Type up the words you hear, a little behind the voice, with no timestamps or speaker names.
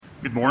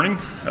Good morning.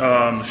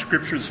 The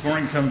scripture this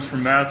morning comes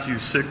from Matthew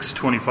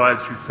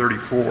 6:25 through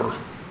 34.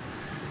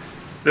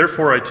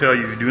 Therefore I tell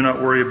you, do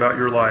not worry about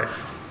your life,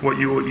 what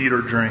you will eat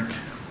or drink,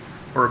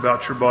 or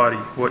about your body,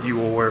 what you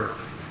will wear.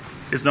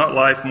 Is not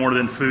life more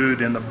than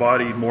food, and the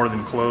body more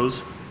than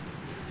clothes?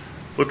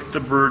 Look at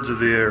the birds of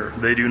the air.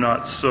 They do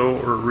not sow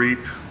or reap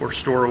or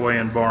store away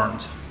in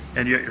barns,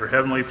 and yet your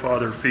heavenly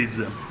Father feeds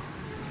them.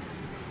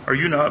 Are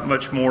you not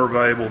much more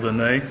valuable than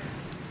they?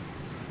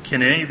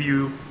 Can any of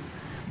you,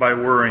 by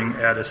worrying,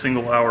 add a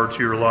single hour to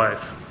your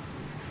life?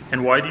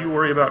 And why do you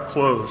worry about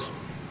clothes?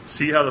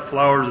 See how the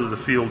flowers of the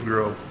field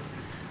grow.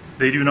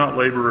 They do not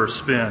labor or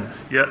spin.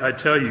 Yet I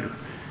tell you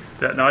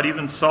that not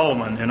even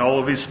Solomon in all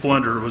of his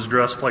splendor was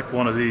dressed like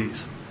one of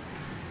these.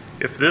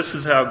 If this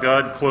is how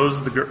God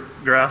clothes the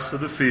grass of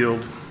the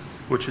field,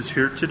 which is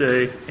here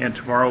today and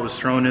tomorrow is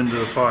thrown into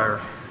the fire,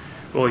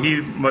 will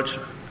he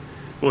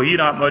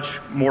not much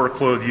more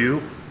clothe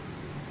you,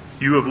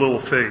 you of little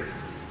faith?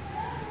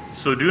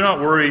 So do not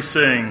worry,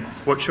 saying,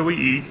 what shall we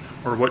eat,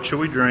 or what shall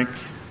we drink,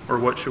 or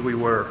what shall we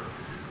wear?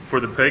 For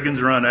the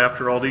pagans run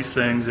after all these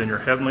things, and your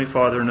heavenly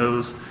Father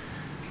knows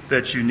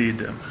that you need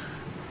them.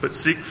 But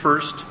seek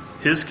first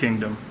his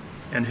kingdom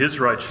and his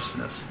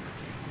righteousness,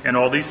 and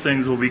all these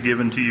things will be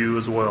given to you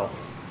as well.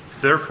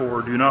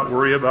 Therefore, do not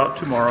worry about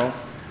tomorrow,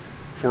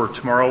 for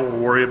tomorrow will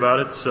worry about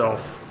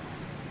itself.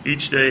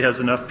 Each day has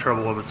enough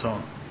trouble of its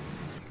own.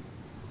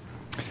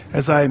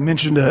 As I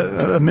mentioned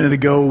a minute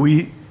ago,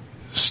 we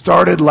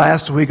started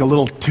last week a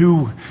little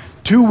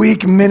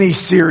two-week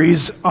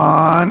mini-series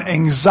on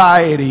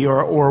anxiety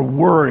or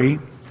worry,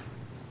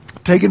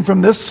 taken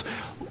from this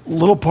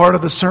little part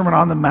of the Sermon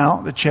on the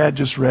Mount that Chad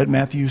just read,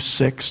 Matthew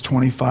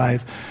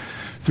 6:25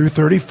 through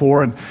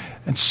 34.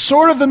 And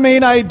sort of the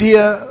main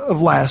idea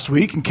of last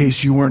week, in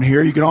case you weren't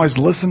here, you can always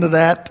listen to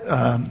that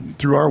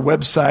through our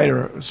website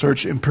or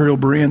search Imperial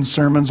Berean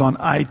Sermons on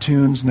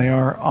iTunes, and they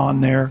are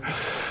on there.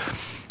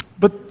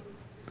 But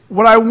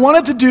what I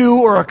wanted to do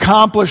or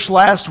accomplish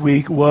last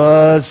week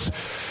was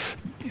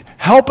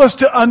help us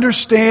to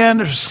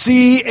understand or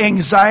see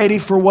anxiety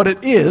for what it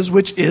is,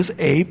 which is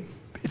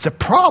it's a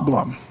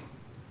problem.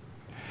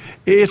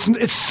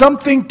 It's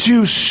something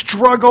to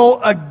struggle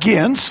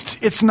against.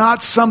 It's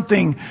not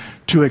something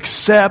to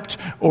accept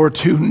or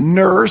to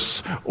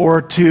nurse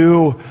or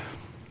to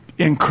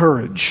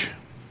encourage.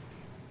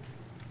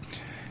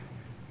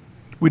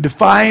 We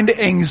defined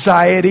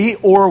anxiety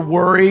or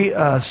worry,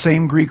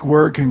 same Greek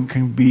word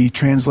can be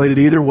translated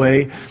either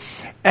way,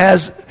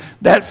 as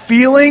that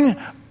feeling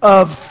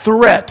of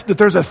threat, that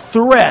there's a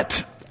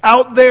threat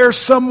out there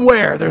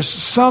somewhere. There's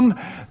some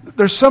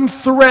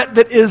threat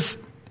that is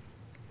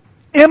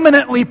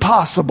imminently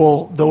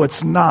possible, though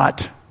it's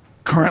not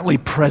currently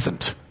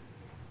present.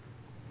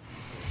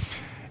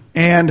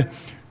 And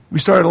we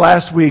started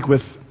last week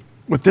with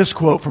this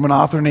quote from an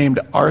author named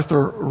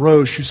Arthur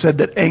Roche, who said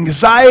that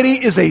anxiety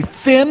is a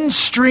thin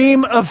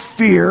stream of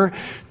fear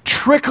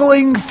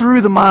trickling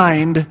through the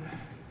mind.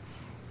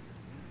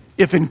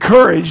 If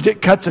encouraged, it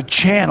cuts a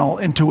channel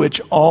into which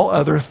all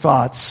other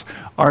thoughts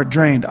are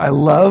drained. I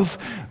love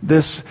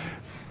this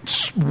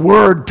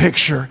word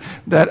picture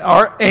that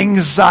our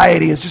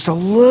anxiety is just a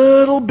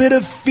little bit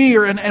of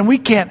fear, and we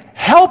can't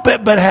help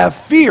it but have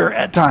fear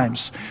at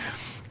times.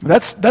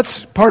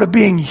 That's part of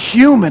being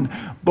human,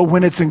 but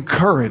when it's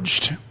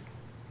encouraged,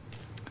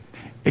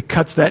 it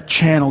cuts that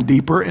channel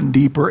deeper and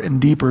deeper and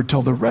deeper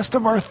till the rest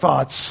of our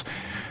thoughts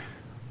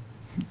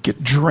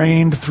get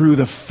drained through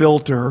the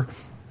filter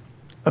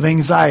of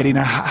anxiety.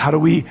 Now, how do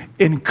we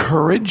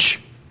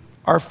encourage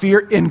our fear,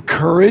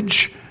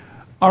 encourage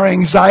our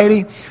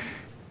anxiety?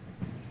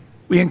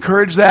 We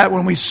encourage that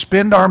when we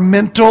spend our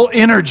mental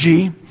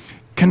energy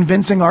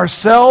convincing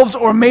ourselves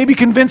or maybe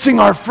convincing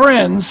our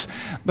friends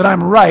that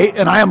I'm right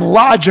and I am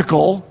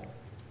logical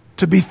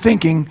to be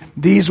thinking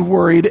these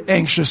worried,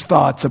 anxious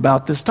thoughts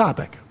about this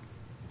topic.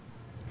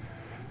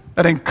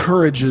 That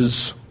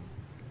encourages,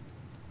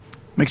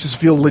 makes us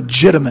feel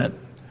legitimate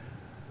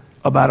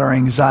about our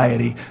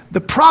anxiety.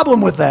 The problem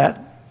with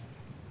that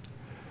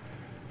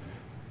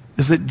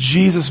is that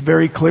Jesus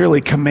very clearly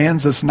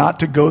commands us not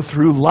to go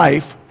through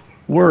life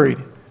worried,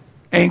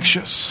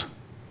 anxious.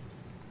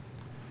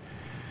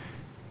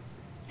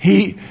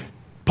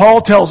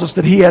 Paul tells us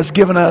that he has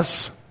given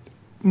us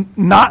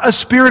not a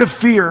spirit of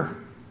fear,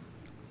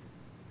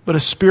 but a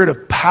spirit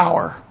of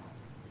power,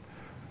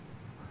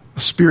 a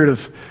spirit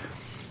of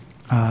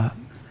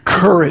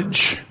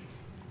courage.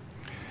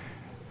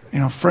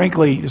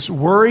 Frankly, just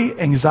worry,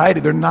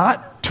 anxiety, they're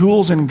not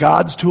tools in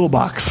God's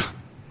toolbox.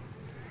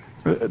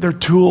 They're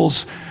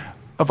tools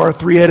of our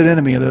three-headed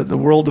enemy, the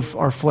world of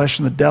our flesh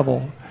and the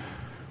devil,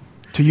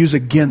 to use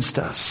against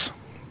us.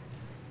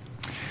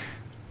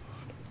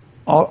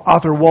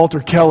 Author Walter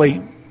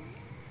Kelly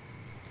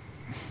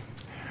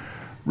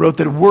wrote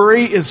that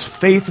worry is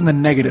faith in the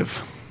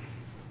negative.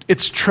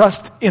 It's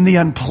trust in the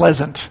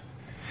unpleasant.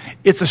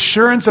 It's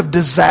assurance of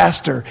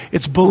disaster.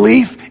 It's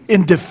belief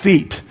in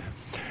defeat.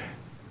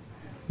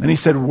 Then he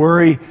said,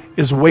 worry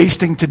is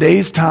wasting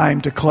today's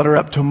time to clutter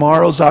up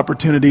tomorrow's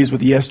opportunities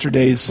with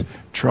yesterday's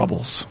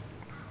troubles.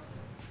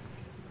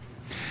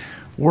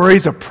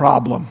 Worry's a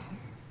problem.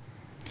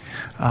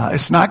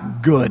 It's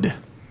not good.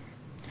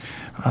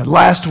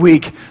 Last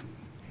week,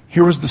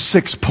 here was the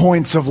 6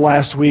 points of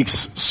last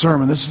week's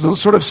sermon. This is the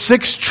sort of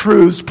 6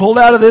 truths pulled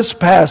out of this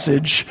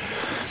passage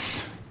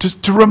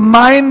to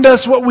remind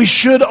us what we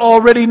should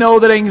already know,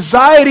 that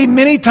anxiety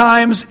many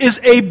times is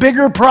a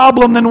bigger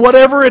problem than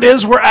whatever it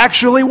is we're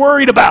actually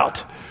worried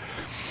about.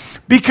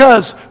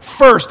 Because,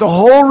 first, the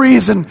whole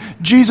reason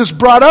Jesus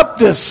brought up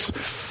this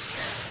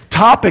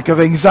topic of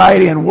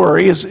anxiety and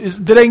worry is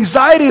that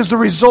anxiety is the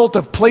result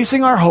of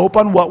placing our hope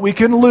on what we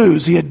can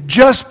lose. He had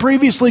just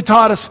previously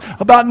taught us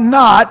about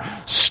not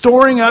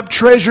storing up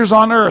treasures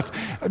on earth,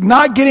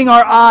 not getting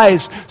our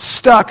eyes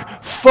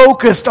stuck,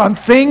 focused on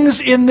things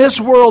in this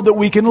world that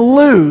we can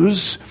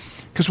lose.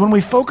 Because when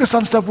we focus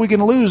on stuff we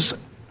can lose,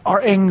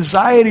 our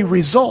anxiety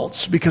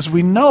results, because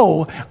we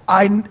know,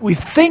 we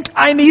think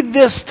I need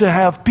this to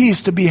have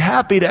peace, to be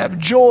happy, to have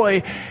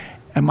joy,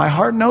 and my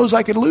heart knows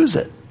I could lose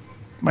it.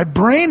 My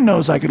brain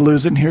knows I could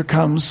lose it, and here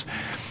comes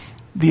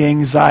the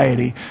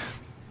anxiety.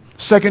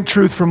 Second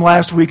truth from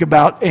last week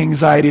about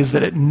anxiety is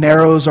that it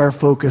narrows our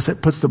focus.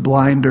 It puts the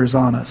blinders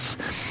on us.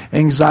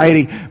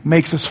 Anxiety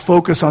makes us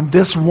focus on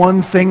this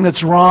one thing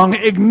that's wrong.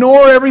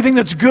 Ignore everything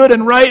that's good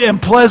and right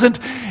and pleasant.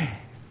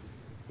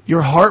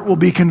 Your heart will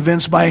be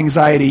convinced by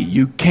anxiety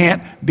you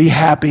can't be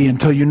happy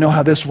until you know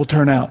how this will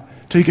turn out,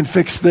 till you can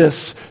fix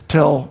this,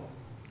 till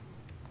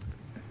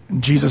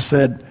Jesus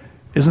said,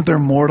 isn't there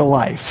more to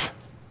life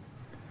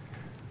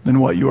than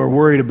what you are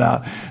worried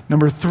about?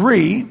 Number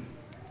 3,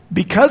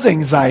 because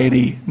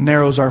anxiety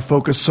narrows our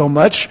focus so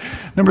much,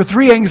 number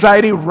 3,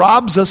 anxiety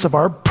robs us of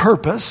our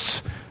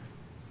purpose,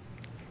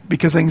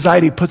 because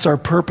anxiety puts our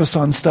purpose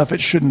on stuff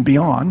it shouldn't be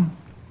on.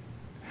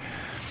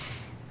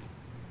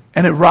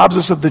 And it robs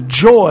us of the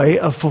joy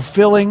of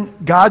fulfilling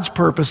God's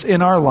purpose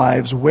in our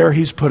lives where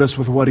He's put us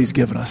with what He's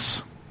given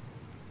us.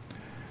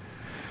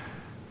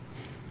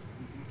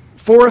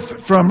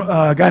 Fourth, from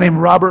a guy named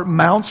Robert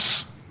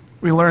Mounce,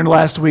 we learned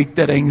last week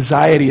that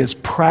anxiety is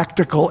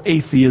practical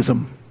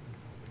atheism.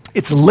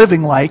 It's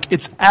living like,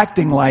 it's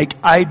acting like,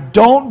 I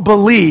don't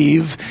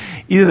believe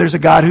either there's a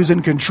God who's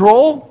in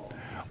control,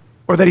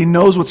 or that He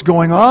knows what's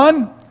going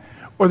on,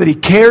 or that He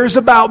cares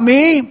about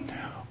me,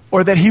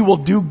 or that He will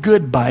do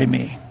good by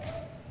me.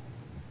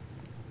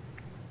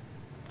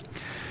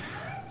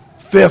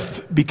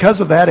 Fifth, because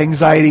of that,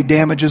 anxiety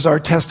damages our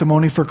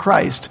testimony for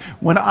Christ.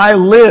 When I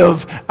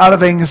live out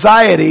of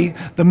anxiety,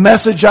 the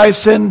message I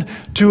send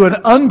to an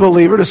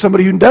unbeliever, to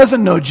somebody who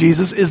doesn't know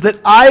Jesus, is that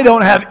I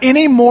don't have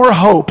any more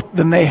hope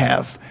than they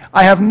have.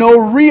 I have no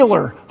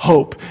realer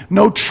hope,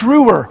 no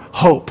truer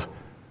hope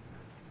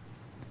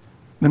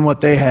than what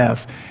they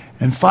have.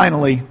 And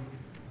finally,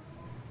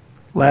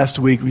 last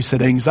week we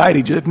said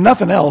anxiety, if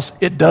nothing else,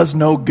 it does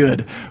no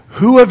good.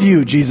 Who of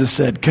you, Jesus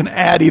said, can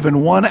add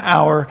even 1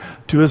 hour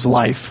to his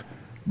life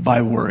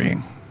by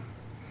worrying?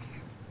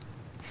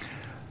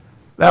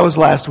 That was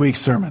last week's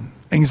sermon.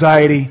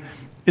 Anxiety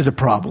is a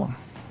problem.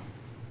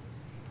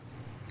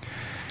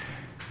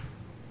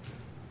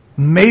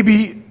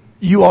 Maybe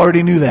you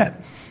already knew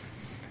that.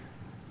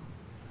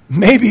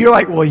 Maybe you're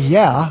like, well,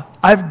 yeah,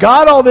 I've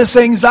got all this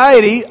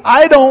anxiety.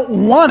 I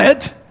don't want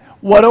it.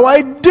 What do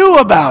I do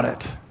about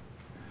it?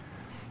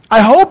 I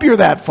hope you're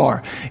that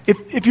far.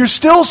 If you're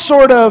still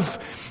sort of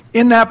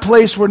in that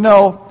place where,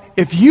 no,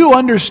 if you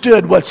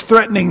understood what's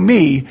threatening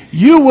me,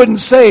 you wouldn't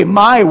say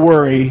my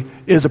worry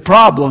is a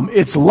problem.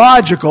 It's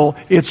logical.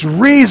 It's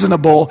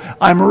reasonable.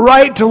 I'm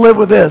right to live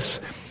with this.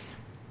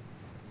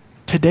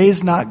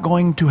 Today's not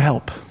going to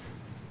help.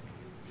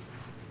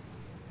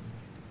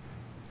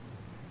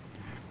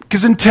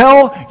 Because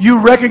until you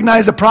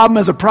recognize a problem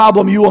as a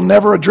problem, you will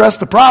never address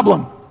the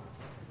problem.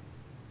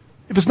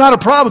 If it's not a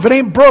problem, if it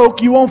ain't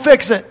broke, you won't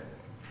fix it.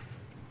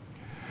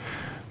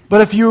 But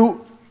if you're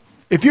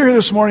here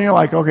this morning, you're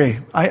like, okay,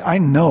 I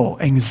know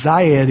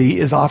anxiety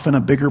is often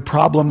a bigger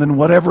problem than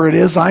whatever it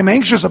is I'm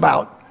anxious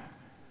about.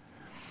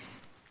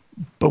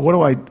 But what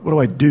do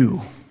I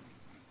do?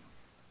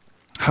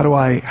 How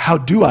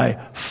do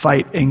I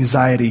fight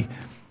anxiety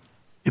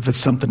if it's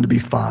something to be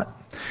fought?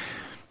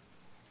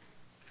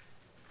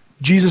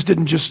 Jesus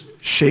didn't just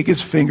shake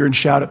his finger and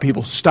shout at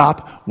people,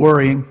 stop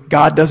worrying.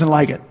 God doesn't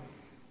like it.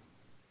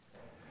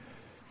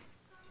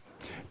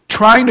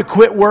 Trying to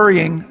quit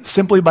worrying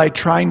simply by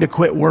trying to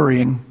quit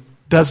worrying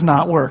does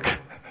not work.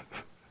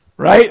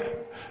 Right?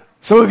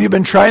 Some of you have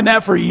been trying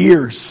that for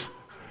years.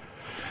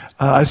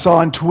 I saw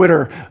on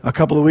Twitter a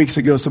couple of weeks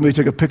ago, somebody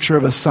took a picture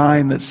of a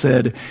sign that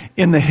said,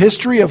 in the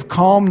history of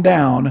calm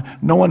down,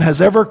 no one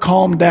has ever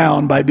calmed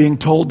down by being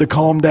told to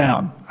calm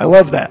down. I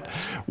love that.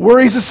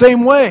 Worry's the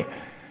same way.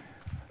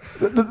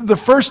 The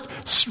first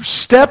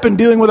step in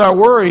dealing with our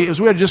worry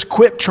is we have to just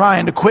quit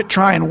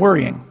trying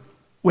worrying.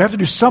 We have to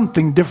do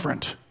something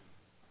different.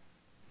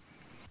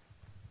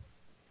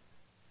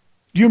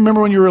 Do you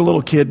remember when you were a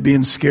little kid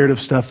being scared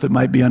of stuff that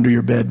might be under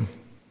your bed?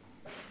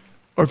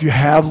 Or if you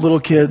have little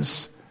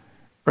kids,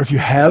 or or if you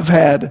have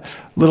had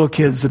little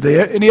kids,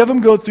 did any of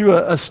them go through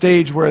a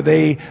stage where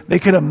they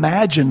could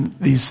imagine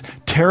these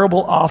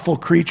terrible, awful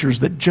creatures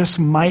that just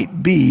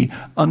might be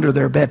under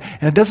their bed?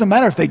 And it doesn't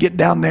matter if they get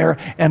down there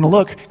and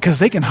look, because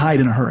they can hide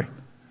in a hurry.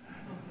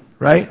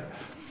 Right?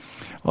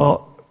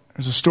 Well,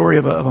 there's a story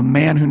of a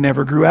man who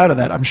never grew out of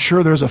that. I'm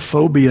sure there's a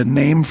phobia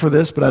name for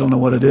this, but I don't know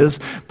what it is.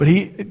 But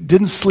he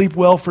didn't sleep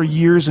well for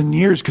years and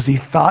years because he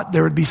thought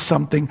there would be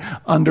something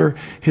under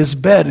his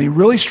bed. And he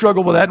really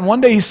struggled with that. And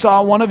one day he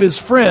saw one of his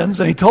friends,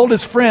 and he told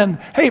his friend,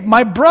 "Hey,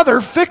 my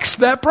brother fixed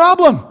that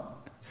problem."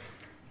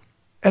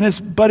 And his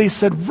buddy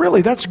said,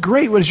 "Really? That's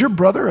great. What, is your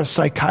brother a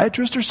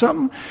psychiatrist or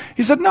something?"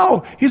 He said,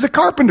 "No, he's a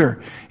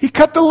carpenter. He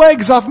cut the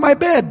legs off my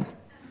bed."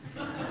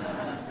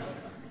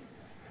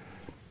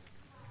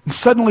 And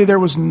suddenly there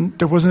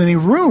wasn't any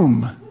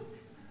room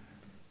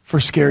for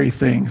scary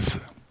things.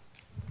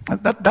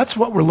 That's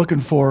what we're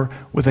looking for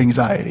with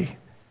anxiety.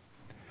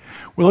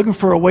 We're looking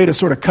for a way to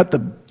sort of cut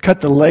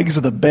the legs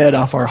of the bed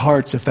off our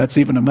hearts, if that's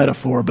even a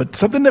metaphor, but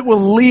something that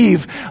will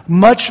leave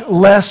much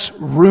less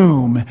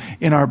room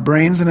in our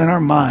brains and in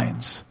our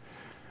minds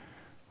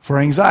for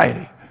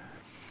anxiety.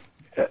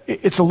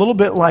 It's a little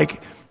bit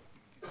like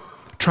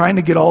trying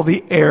to get all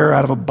the air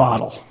out of a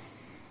bottle.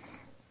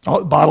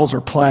 All bottles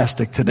are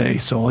plastic today,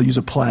 so I'll use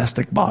a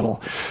plastic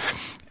bottle.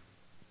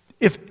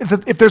 If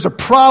there's a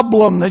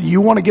problem that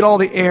you want to get all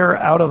the air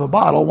out of a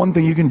bottle, one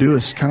thing you can do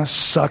is kind of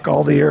suck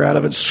all the air out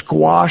of it,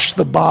 squash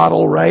the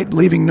bottle, right,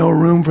 leaving no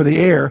room for the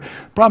air.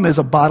 The problem is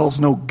a bottle's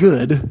no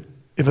good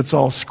if it's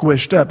all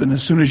squished up, and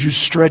as soon as you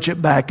stretch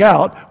it back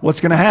out, what's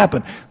going to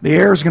happen? The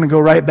air is going to go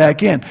right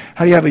back in.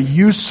 How do you have a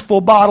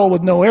useful bottle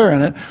with no air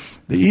in it?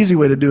 The easy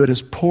way to do it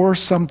is pour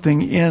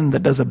something in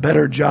that does a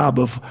better job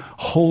of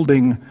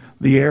holding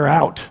the air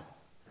out.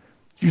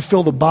 If you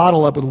fill the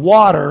bottle up with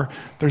water,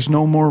 there's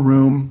no more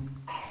room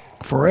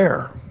for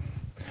air.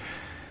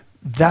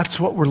 That's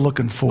what we're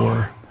looking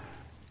for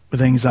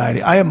with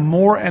anxiety. I am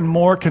more and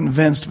more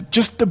convinced,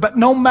 just about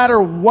no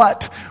matter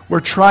what we're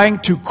trying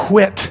to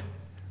quit,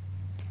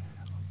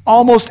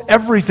 almost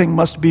everything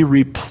must be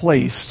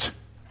replaced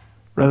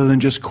rather than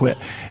just quit.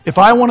 If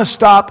I want to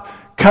stop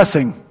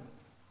cussing,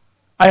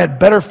 I had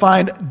better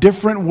find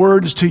different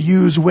words to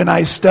use when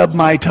I stub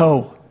my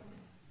toe.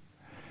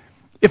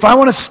 If I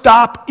want to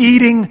stop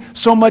eating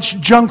so much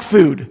junk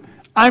food,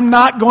 I'm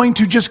not going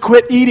to just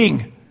quit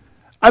eating.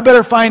 I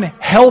better find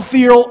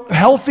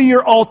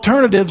healthier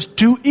alternatives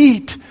to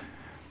eat.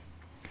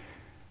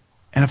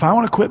 And if I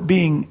want to quit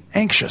being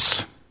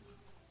anxious,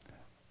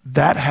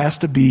 that has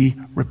to be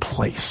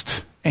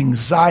replaced.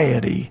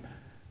 Anxiety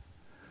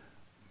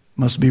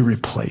must be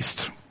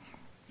replaced.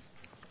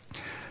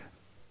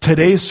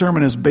 Today's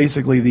sermon is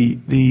basically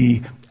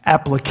the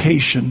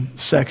application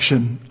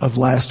section of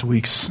last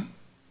week's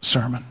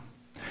sermon.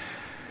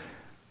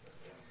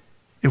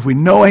 If we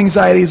know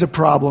anxiety is a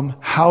problem,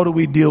 how do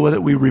we deal with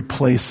it? We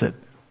replace it.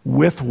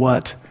 With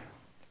what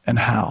and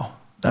how?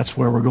 That's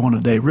where we're going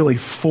today. Really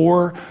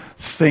 4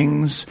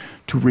 things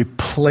to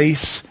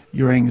replace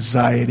your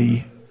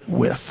anxiety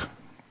with.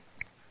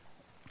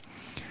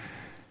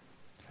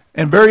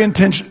 And very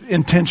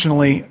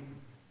intentionally,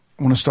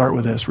 I want to start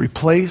with this.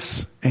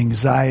 Replace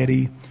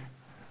anxiety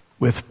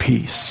with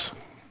peace.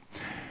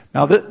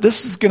 Now,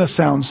 this is going to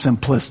sound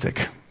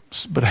simplistic,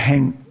 but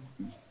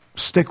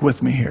stick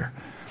with me here.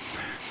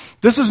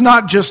 This is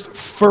not just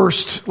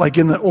first, like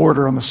in the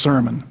order on the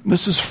sermon.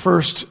 This is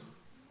first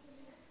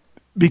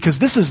because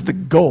this is the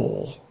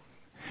goal.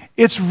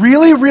 It's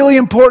really, really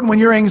important when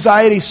your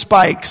anxiety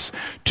spikes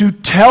to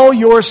tell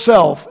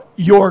yourself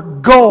your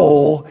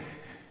goal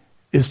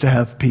is to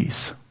have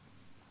peace.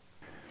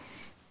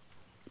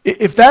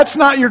 If that's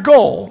not your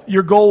goal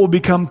will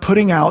become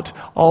putting out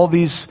all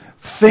these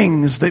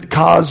things that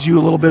cause you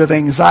a little bit of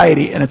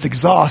anxiety, and it's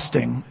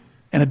exhausting,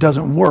 and it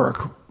doesn't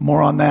work.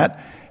 More on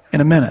that in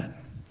a minute.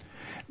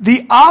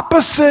 The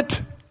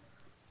opposite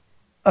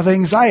of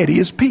anxiety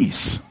is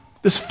peace.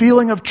 This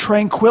feeling of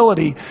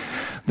tranquility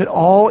that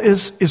all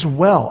is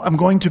well. I'm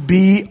going to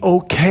be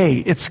okay.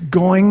 It's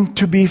going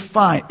to be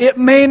fine. Life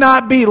may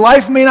not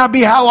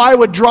be how I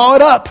would draw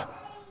it up.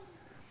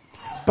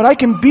 But I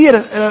can be at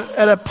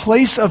a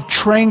place of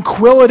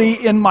tranquility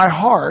in my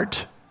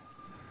heart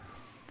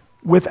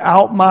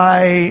without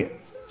my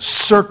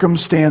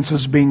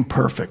circumstances being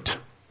perfect.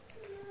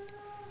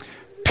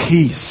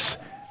 Peace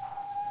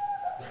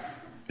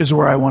is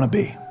where I want to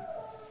be.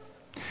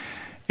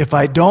 If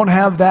I don't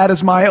have that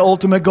as my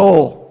ultimate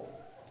goal,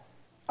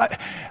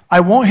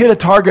 I won't hit a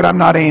target I'm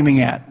not aiming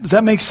at. Does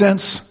that make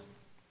sense?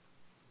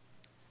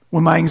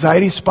 When my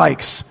anxiety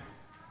spikes,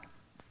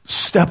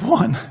 step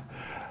 1,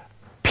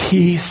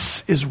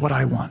 peace is what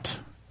I want.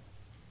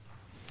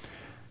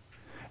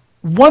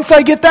 Once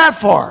I get that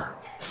far,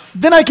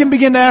 then I can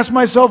begin to ask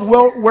myself,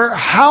 well,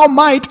 how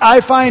might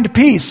I find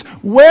peace?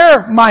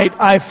 Where might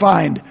I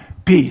find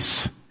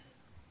peace?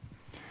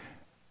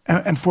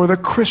 And for the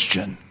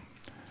Christian,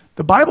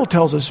 the Bible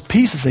tells us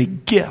peace is a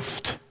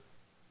gift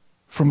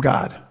from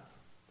God.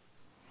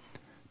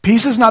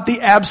 Peace is not the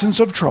absence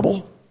of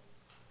trouble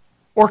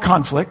or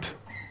conflict.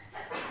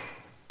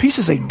 Peace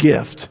is a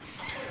gift.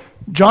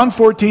 John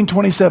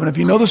 14:27, if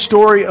you know the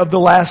story of the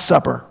Last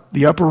Supper,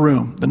 the upper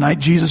room, the night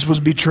Jesus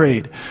was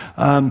betrayed,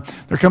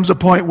 there comes a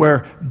point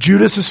where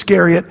Judas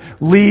Iscariot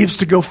leaves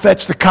to go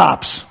fetch the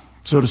cops,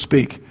 so to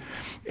speak.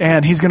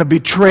 And he's going to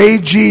betray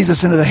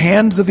Jesus into the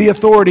hands of the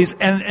authorities.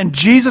 And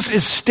Jesus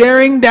is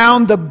staring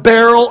down the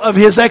barrel of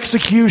his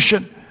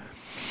execution.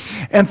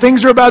 And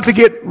things are about to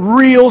get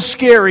real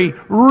scary,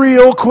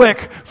 real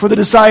quick for the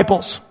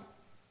disciples.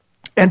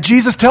 And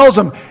Jesus tells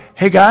them,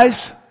 hey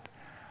guys,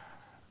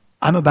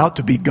 I'm about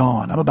to be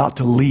gone. I'm about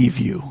to leave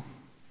you.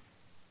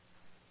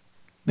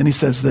 Then he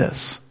says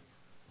this,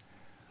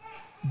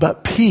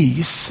 but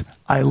peace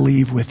I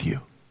leave with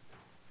you.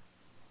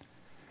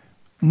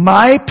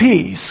 My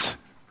peace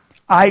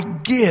I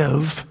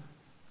give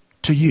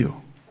to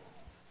you.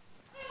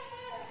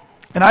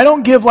 And I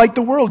don't give like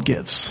the world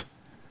gives.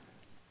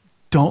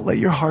 Don't let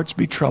your hearts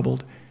be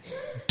troubled.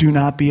 Do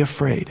not be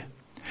afraid.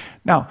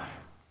 Now,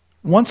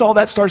 once all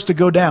that starts to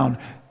go down,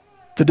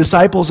 the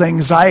disciples'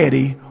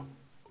 anxiety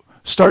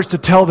starts to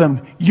tell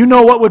them, you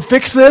know what would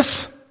fix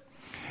this?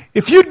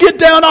 If you'd get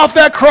down off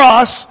that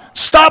cross,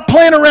 stop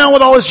playing around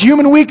with all this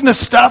human weakness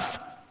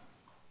stuff,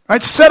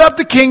 right? Set up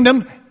the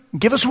kingdom, and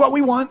give us what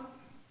we want.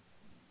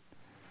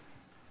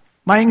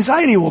 My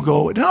anxiety will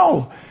go.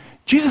 No.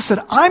 Jesus said,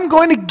 I'm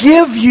going to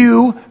give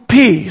you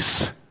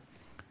peace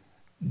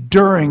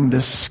during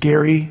this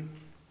scary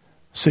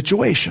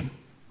situation.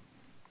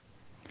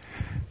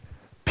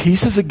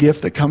 Peace is a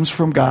gift that comes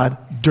from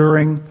God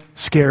during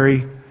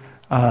scary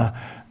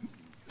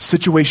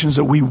situations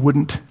that we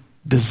wouldn't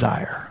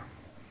desire.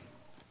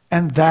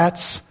 And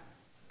that's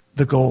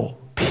the goal.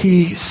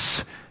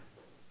 Peace.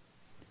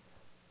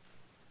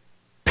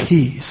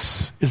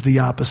 Peace is the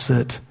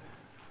opposite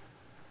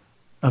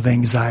of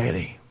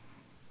anxiety.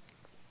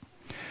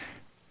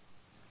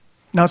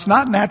 Now, it's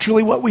not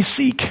naturally what we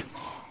seek.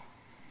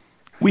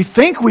 We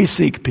think we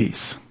seek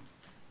peace,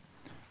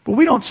 but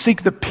we don't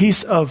seek the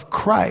peace of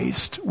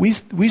Christ. We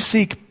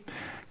seek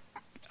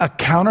a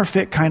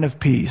counterfeit kind of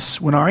peace.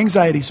 When our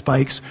anxiety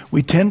spikes,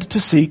 we tend to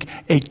seek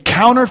a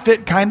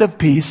counterfeit kind of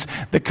peace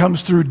that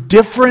comes through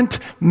different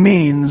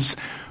means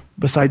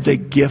besides a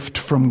gift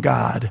from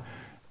God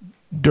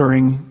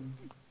during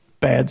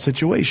bad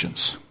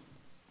situations.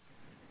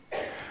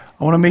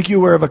 I want to make you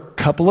aware of a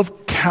couple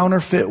of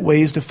counterfeit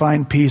ways to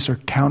find peace, or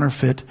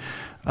counterfeit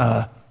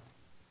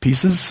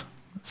pieces.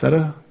 Is that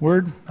a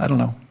word? I don't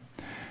know.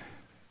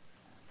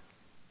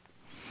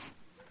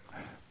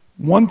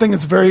 One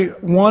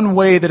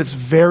way that it's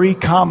very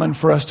common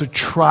for us to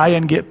try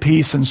and get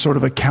peace in sort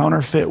of a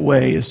counterfeit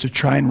way is to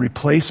try and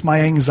replace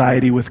my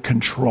anxiety with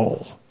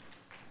control.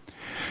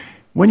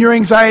 When your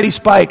anxiety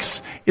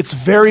spikes, it's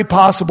very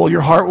possible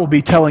your heart will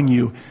be telling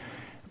you,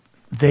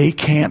 they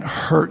can't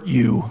hurt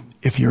you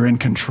if you're in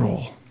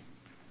control.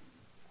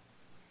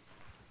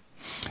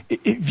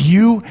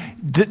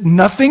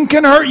 Nothing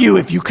can hurt you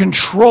if you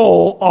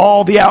control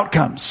all the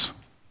outcomes.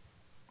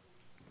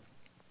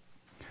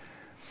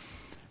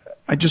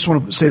 I just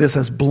want to say this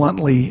as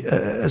bluntly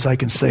as I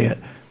can say it.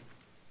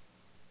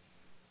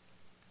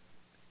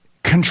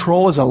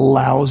 Control is a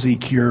lousy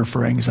cure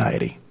for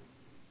anxiety.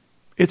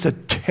 It's a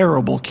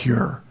terrible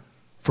cure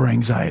for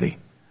anxiety.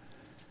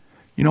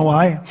 You know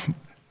why?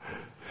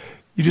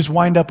 You just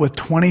wind up with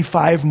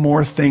 25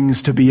 more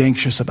things to be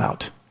anxious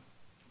about.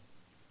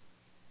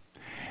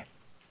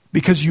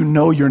 Because you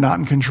know you're not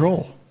in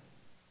control.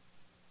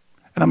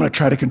 And I'm going to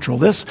try to control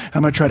this.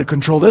 I'm going to try to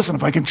control this. And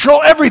if I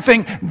control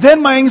everything,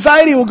 then my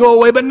anxiety will go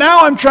away. But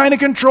now I'm trying to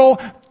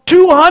control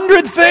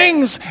 200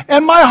 things.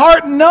 And my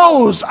heart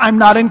knows I'm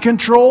not in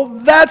control.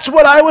 That's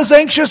what I was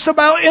anxious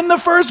about in the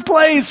first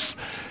place.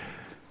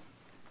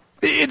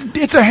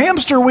 It's a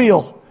hamster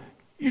wheel.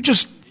 You're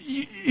just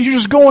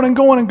going and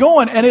going and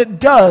going. And it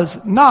does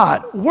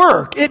not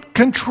work.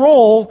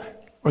 Control,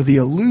 or the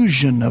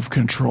illusion of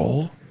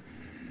control,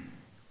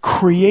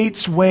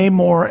 creates way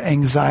more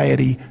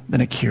anxiety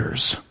than it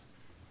cures.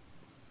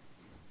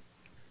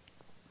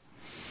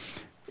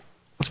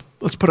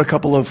 Let's put a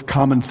couple of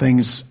common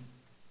things,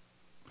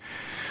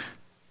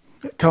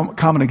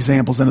 common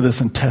examples into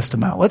this and test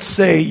them out. Let's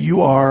say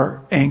you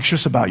are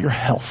anxious about your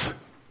health.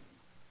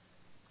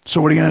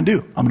 So what are you going to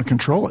do? I'm going to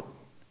control it.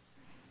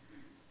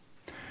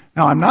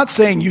 Now, I'm not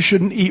saying you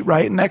shouldn't eat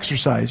right and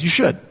exercise. You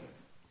should.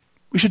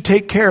 We should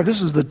take care of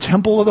this. Is the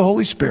temple of the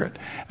Holy Spirit,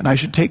 and I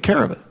should take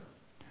care of it.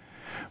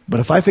 But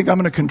if I think I'm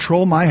going to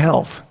control my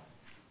health,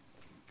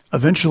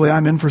 eventually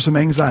I'm in for some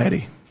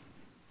anxiety.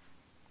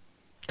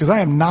 Because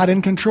I am not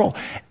in control.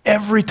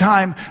 Every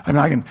time,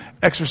 I can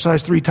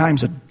exercise 3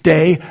 times a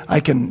day. I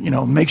can,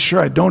 make sure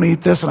I don't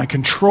eat this, and I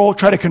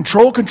try to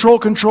control.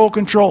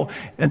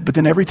 But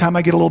then every time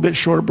I get a little bit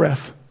short of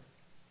breath.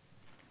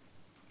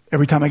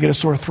 Every time I get a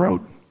sore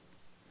throat.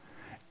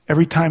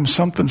 Every time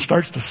something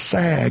starts to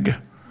sag.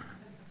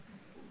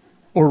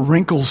 Or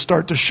wrinkles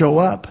start to show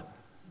up.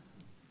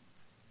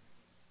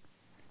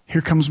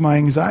 Here comes my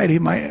anxiety.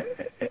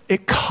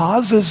 It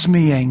causes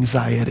me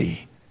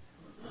anxiety.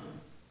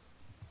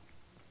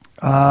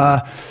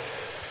 Let's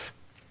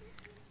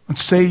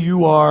Let's say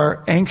you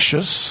are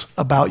anxious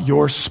about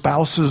your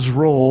spouse's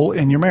role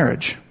in your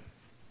marriage.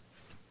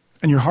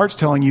 And your heart's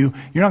telling you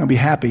you're not going to be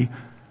happy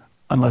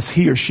unless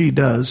he or she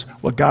does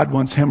what God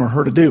wants him or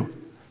her to do.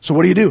 So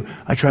what do?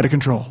 I try to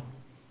control.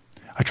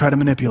 I try to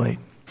manipulate.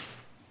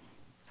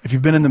 If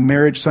you've been in the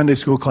marriage Sunday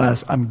school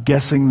class, I'm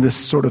guessing this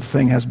sort of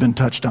thing has been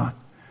touched on.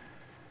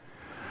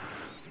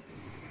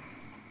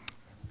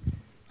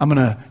 I'm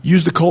going to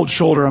use the cold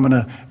shoulder. I'm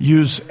going to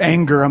use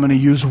anger. I'm going to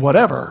use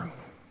whatever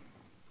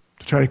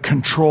to try to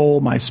control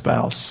my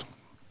spouse.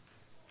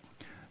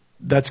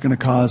 That's going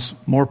to cause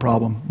more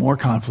problem, more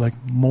conflict,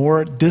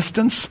 more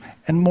distance,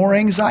 and more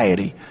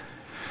anxiety.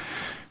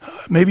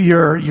 Maybe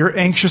you're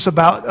anxious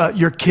about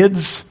your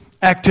kids'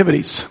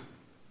 activities.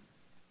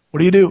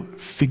 What do?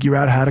 Figure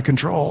out how to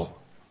control.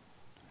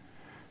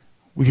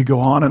 We could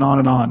go on and on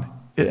and on.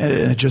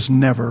 And it just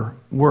never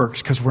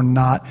works because we're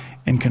not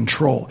in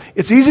control.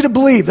 It's easy to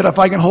believe that if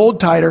I can hold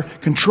tighter,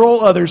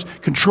 control others,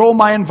 control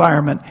my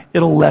environment,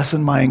 it'll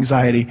lessen my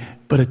anxiety,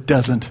 but it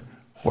doesn't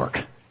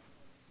work.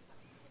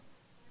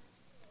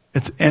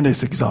 It's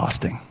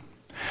exhausting.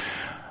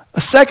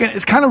 A second,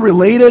 it's kind of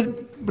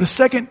related, but a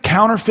second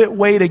counterfeit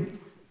way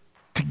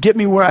to get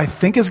me where I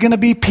think is going to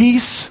be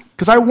peace,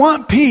 because I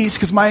want peace,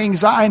 because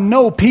I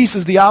know peace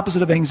is the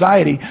opposite of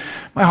anxiety.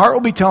 My heart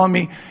will be telling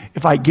me,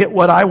 if I get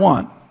what I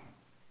want,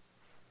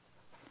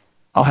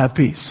 I'll have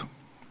peace.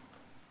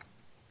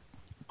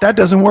 That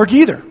doesn't work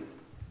either.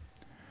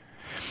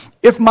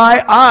 If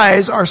my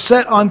eyes are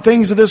set on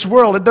things of this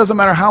world, it doesn't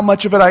matter how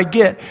much of it I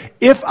get.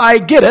 If I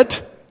get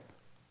it,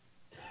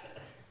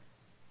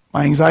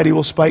 my anxiety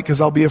will spike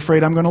because I'll be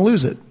afraid I'm going to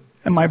lose it.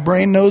 And my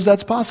brain knows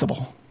that's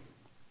possible.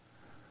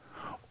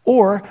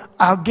 Or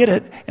I'll get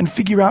it and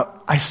figure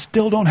out I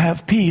still don't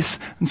have peace,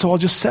 and so I'll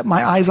just set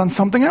my eyes on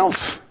something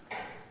else.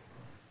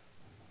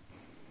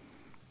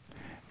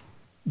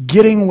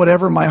 Getting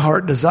whatever my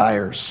heart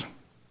desires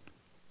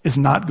is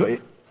not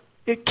good.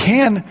 It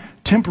can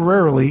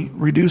temporarily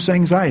reduce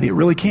anxiety. It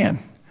really can.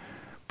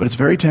 But it's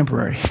very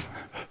temporary.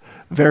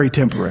 Very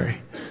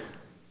temporary.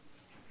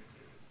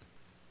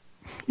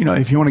 You know,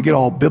 if you want to get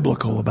all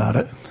biblical about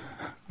it,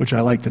 which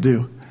I like to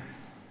do,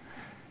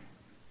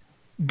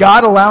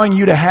 God allowing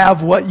you to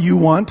have what you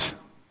want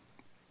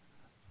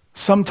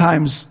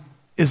sometimes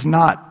is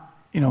not,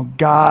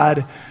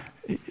 God,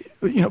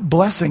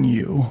 blessing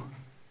you.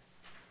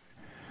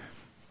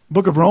 The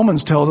book of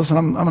Romans tells us, and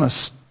I'm going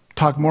to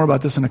talk more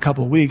about this in a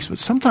couple of weeks, but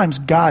sometimes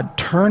God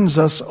turns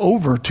us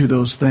over to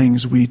those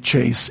things we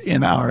chase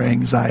in our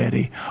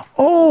anxiety.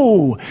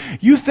 Oh,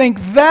 you think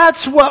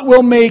that's what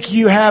will make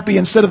you happy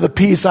instead of the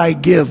peace I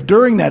give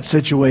during that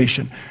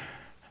situation.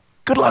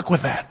 Good luck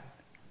with that.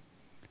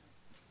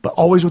 But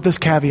always with this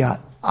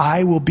caveat,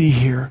 I will be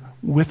here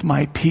with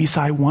my peace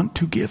I want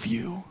to give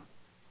you.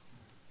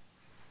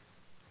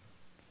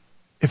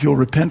 If you'll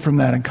repent from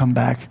that and come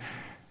back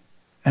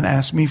and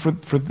ask me for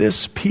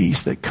this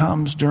peace that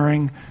comes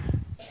during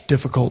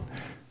difficult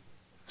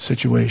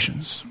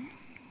situations.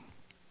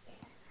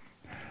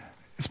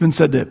 It's been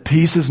said that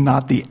peace is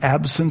not the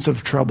absence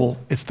of trouble,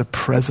 it's the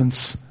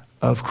presence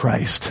of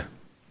Christ.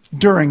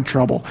 During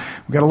trouble.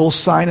 We've got a little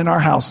sign in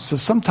our house that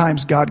says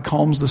sometimes God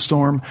calms the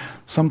storm,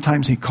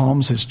 sometimes he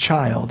calms his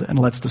child and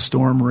lets the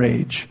storm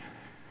rage.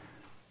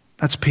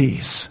 That's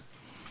peace.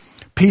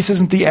 Peace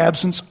isn't the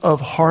absence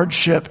of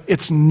hardship,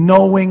 it's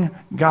knowing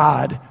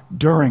God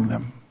during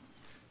them.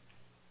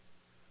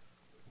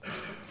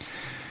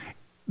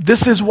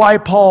 This is why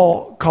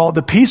Paul called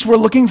the peace we're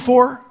looking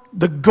for,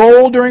 the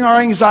goal during our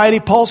anxiety,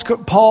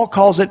 Paul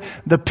calls it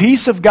the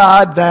peace of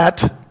God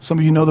that, some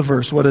of you know the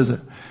verse, what is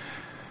it?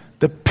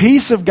 The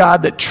peace of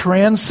God that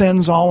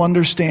transcends all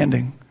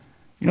understanding.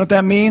 You know what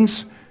that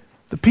means?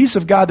 The peace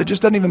of God that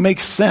just doesn't even make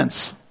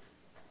sense.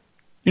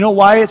 You know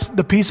why it's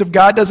the peace of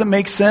God doesn't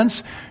make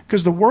sense?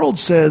 Because the world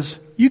says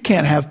you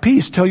can't have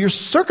peace till your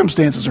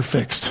circumstances are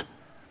fixed.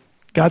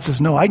 God says,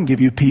 no, I can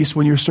give you peace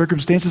when your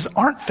circumstances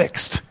aren't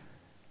fixed.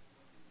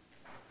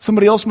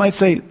 Somebody else might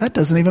say, that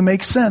doesn't even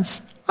make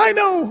sense. I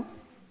know.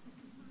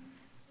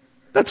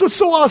 That's what's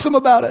so awesome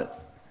about it.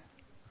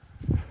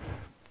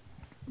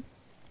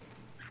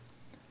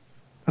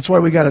 That's why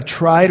we got to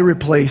try to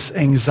replace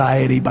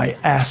anxiety by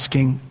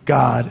asking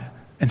God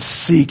and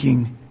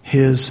seeking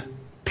his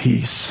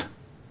peace.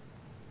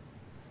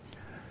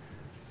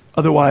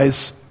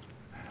 Otherwise,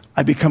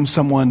 I become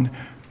someone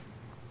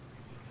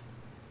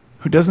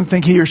who doesn't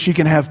think he or she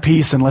can have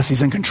peace unless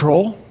he's in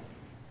control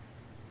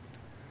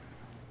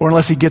or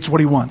unless he gets what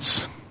he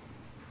wants.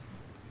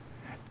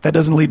 That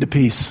doesn't lead to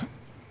peace.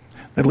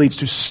 That leads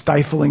to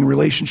stifling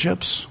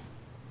relationships,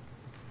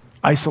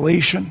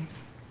 isolation,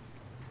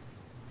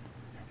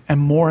 and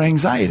more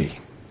anxiety.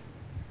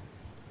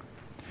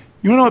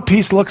 You want to know what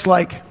peace looks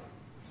like?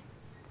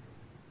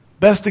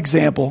 Best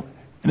example,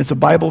 and it's a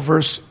Bible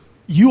verse.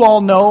 You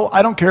all know,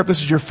 I don't care if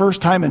this is your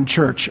first time in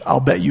church, I'll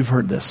bet you've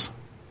heard this.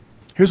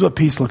 Here's what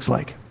peace looks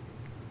like.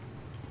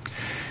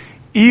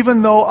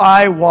 Even though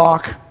I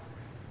walk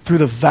through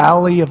the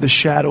valley of the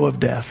shadow of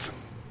death,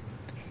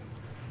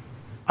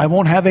 I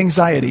won't have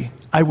anxiety.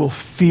 I will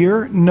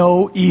fear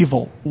no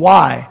evil.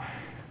 Why?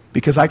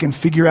 Because I can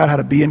figure out how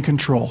to be in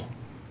control.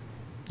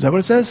 Is that what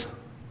it says?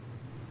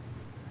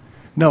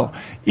 No.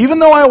 Even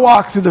though I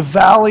walk through the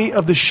valley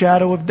of the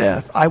shadow of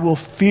death, I will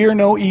fear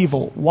no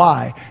evil.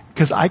 Why?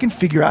 Because I can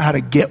figure out how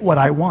to get what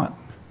I want.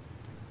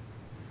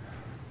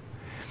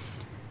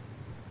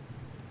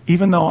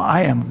 Even though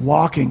I am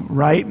walking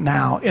right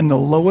now in the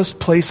lowest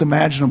place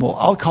imaginable,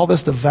 I'll call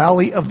this the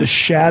valley of the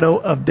shadow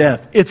of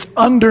death. It's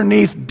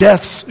underneath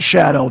death's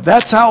shadow.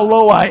 That's how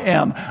low I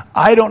am.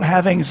 I don't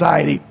have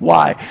anxiety.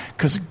 Why?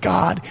 Because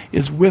God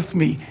is with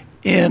me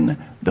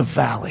in the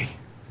valley.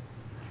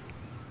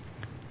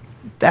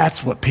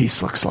 That's what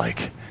peace looks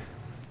like.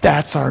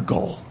 That's our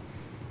goal.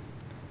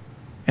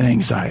 And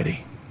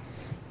anxiety.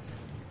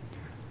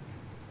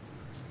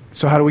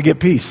 So how do we get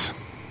peace?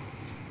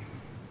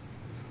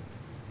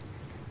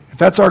 If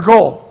that's our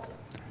goal,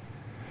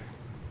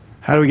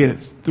 how do we get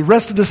it? The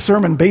rest of this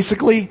sermon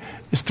basically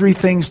is 3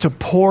 things to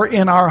pour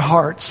in our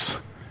hearts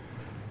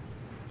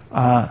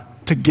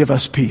to give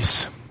us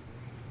peace.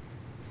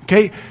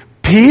 Okay?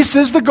 Peace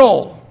is the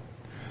goal.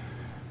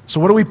 So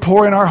what do we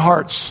pour in our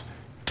hearts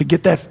to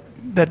get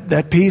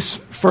that peace?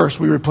 First,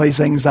 we replace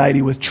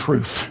anxiety with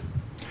truth.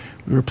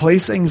 We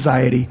replace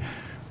anxiety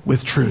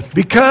with truth.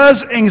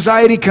 Because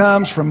anxiety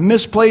comes from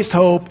misplaced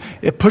hope,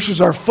 it pushes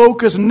our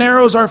focus,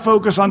 narrows our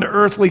focus onto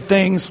earthly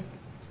things.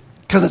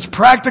 Because it's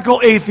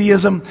practical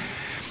atheism,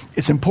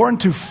 it's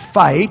important to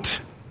fight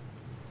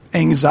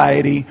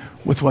anxiety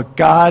with what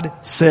God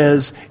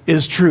says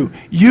is true.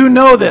 You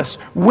know this.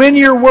 When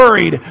you're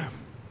worried,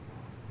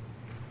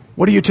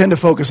 what do you tend to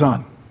focus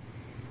on?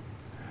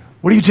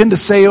 What do you tend to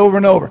say over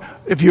and over?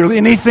 If you're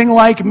anything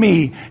like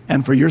me,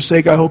 and for your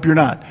sake I hope you're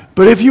not,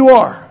 but if you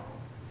are,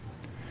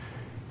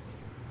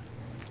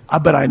 I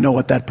bet I know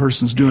what that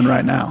person's doing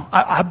right now.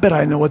 I bet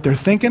I know what they're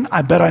thinking.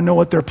 I bet I know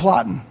what they're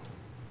plotting.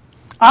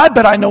 I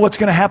bet I know what's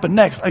going to happen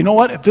next. You know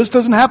what? If this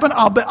doesn't happen,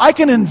 I'll bet I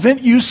can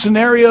invent you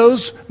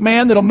scenarios,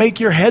 man, that'll make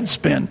your head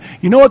spin.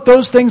 You know what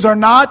those things are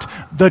not?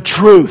 The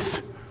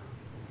truth.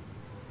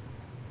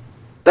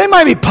 They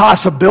might be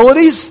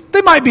possibilities.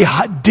 They might be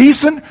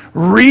decent,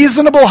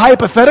 reasonable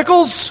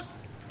hypotheticals.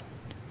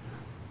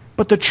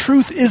 But the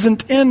truth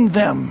isn't in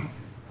them.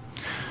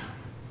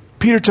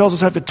 Peter tells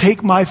us I have to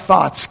take my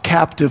thoughts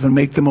captive and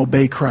make them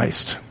obey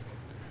Christ.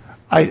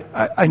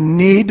 I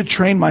need to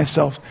train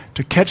myself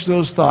to catch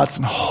those thoughts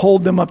and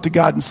hold them up to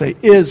God and say,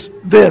 is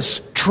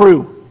this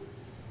true?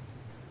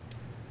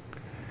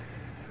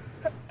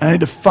 And I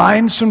need to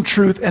find some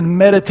truth and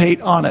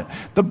meditate on it.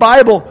 The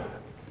Bible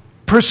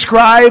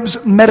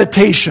prescribes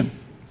meditation,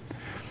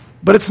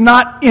 but it's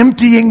not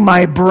emptying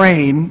my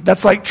brain.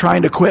 That's like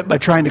trying to quit by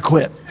trying to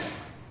quit.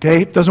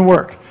 Okay? It doesn't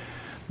work.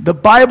 The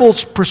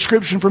Bible's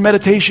prescription for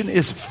meditation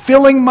is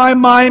filling my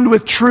mind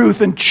with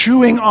truth and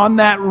chewing on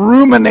that,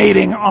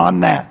 ruminating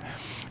on that.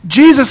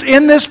 Jesus,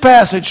 in this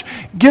passage,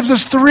 gives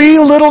us 3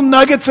 little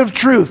nuggets of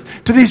truth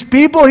to these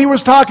people he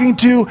was talking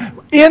to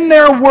in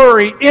their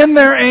worry, in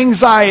their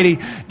anxiety.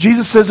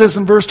 Jesus says this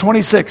in verse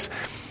 26,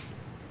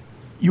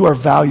 you are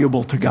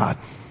valuable to God.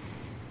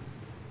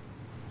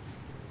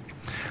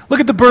 Look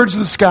at the birds of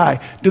the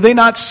sky. Do they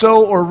not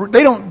sow or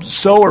they don't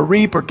sow or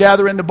reap or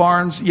gather into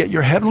barns, yet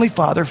your heavenly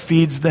Father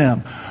feeds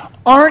them.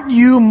 Aren't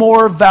you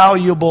more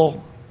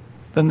valuable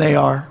than they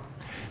are?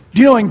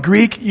 Do you know in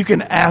Greek you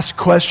can ask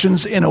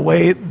questions in a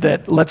way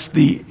that lets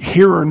the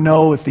hearer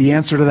know if the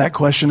answer to that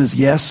question is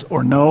yes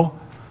or no?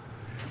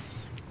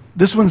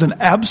 This one's an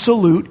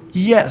absolute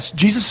yes.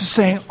 Jesus is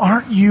saying,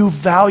 aren't you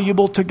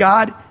valuable to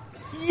God?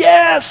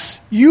 Yes,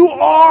 you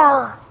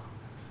are.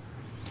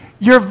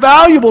 You're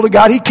valuable to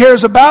God. He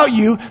cares about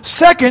you.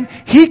 Second,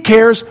 He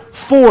cares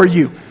for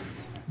you.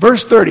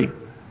 Verse 30.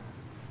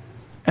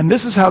 And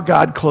this is how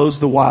God clothes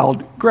the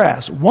wild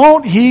grass.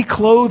 Won't He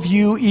clothe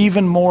you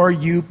even more,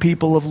 you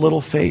people of little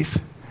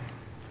faith?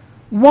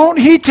 Won't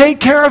He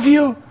take care of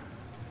you?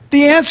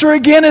 The answer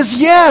again is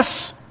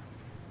yes.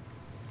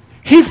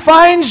 He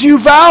finds you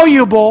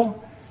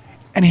valuable,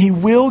 and He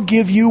will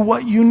give you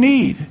what you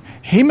need.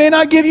 He may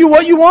not give you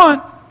what you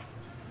want,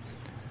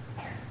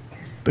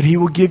 but He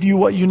will give you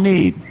what you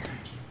need.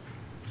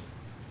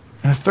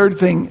 And a third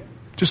thing,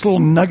 just a little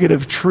nugget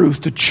of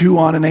truth to chew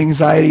on in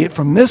anxiety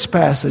from this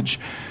passage.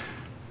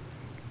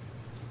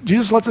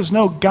 Jesus lets us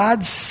know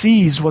God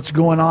sees what's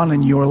going on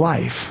in your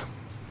life.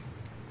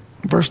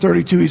 Verse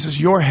 32, He says,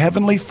 your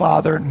heavenly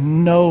Father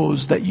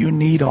knows that you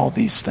need all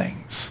these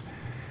things.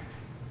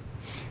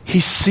 He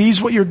sees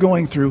what you're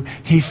going through.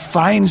 He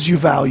finds you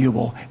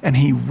valuable, and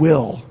He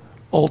will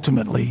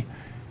ultimately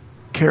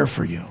care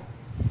for you.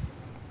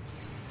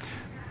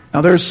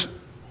 Now there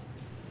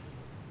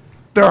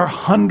are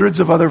hundreds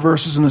of other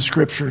verses in the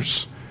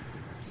Scriptures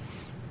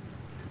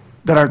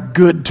that are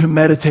good to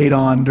meditate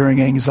on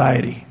during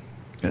anxiety.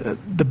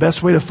 The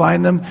best way to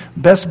find them,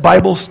 best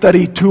Bible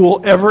study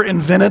tool ever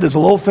invented is a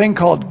little thing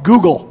called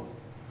Google.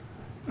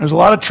 There's a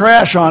lot of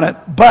trash on it,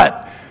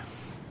 but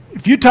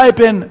if you type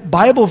in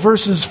Bible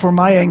verses for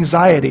my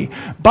anxiety,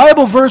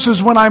 Bible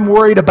verses when I'm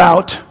worried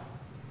about,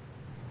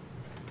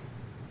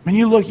 And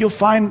you look, you'll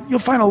find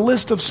a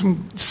list of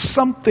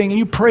something, and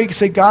you pray,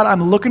 say, God,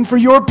 I'm looking for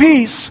your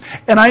peace,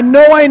 and I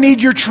know I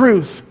need your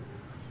truth.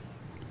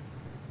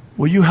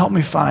 Will you help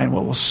me find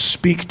what will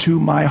speak to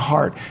my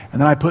heart? And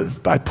then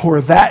I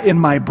pour that in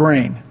my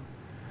brain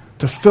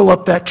to fill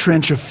up that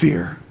trench of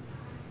fear.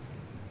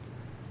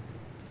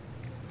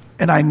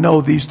 And I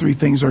know these three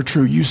things are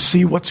true. You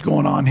see what's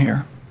going on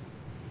here.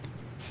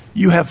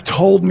 You have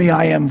told me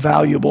I am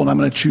valuable, and I'm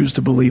going to choose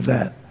to believe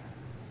that.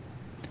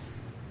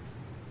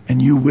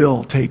 And you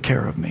will take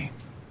care of me.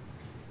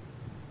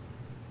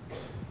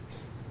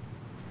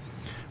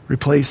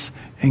 Replace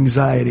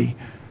anxiety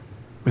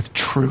with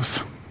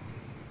truth.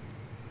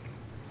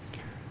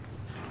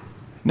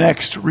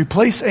 Next,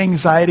 replace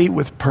anxiety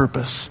with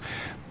purpose.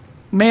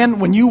 Man,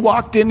 when you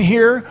walked in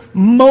here,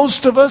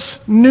 most of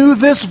us knew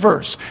this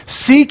verse.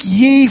 Seek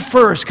ye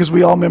first, because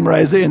we all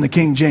memorized it in the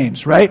King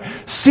James, right?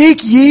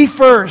 Seek ye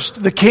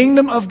first the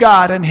kingdom of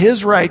God and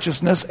his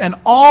righteousness, and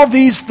all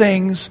these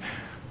things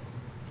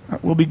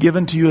will be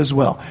given to you as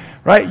well.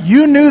 Right?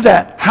 You knew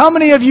that. How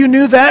many of you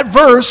knew that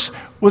verse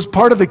was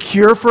part of the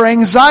cure for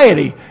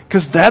anxiety?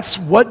 Because that's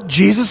what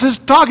Jesus is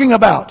talking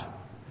about.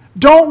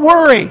 Don't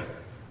worry.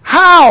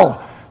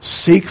 How?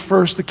 Seek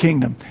first the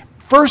kingdom.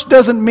 First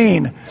doesn't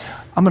mean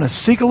I'm going to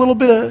seek a little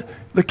bit of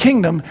the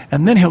kingdom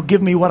and then he'll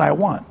give me what I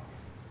want.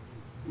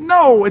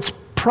 No, it's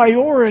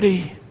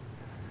priority.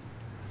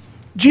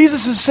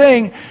 Jesus is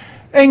saying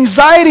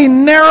anxiety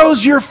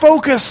narrows your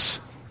focus.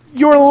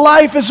 Your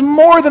life is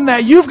more than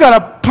that. You've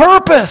got a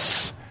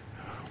purpose.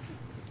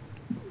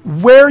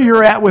 Where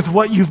you're at with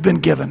what you've been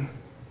given.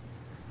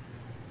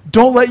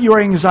 Don't let your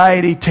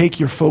anxiety take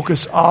your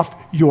focus off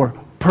your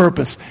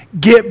purpose.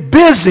 Get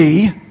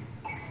busy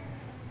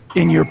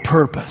in your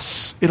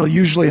purpose. It'll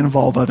usually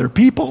involve other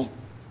people.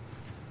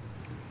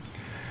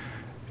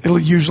 It'll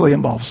usually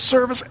involve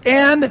service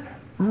and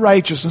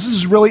righteousness. This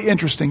is really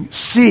interesting.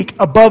 Seek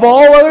above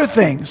all other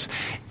things.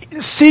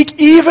 Seek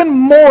even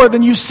more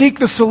than you seek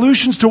the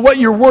solutions to what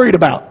you're worried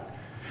about.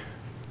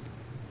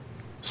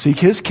 Seek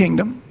his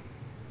kingdom.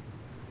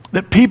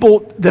 That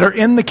people that are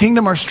in the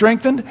kingdom are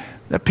strengthened.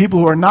 That people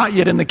who are not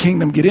yet in the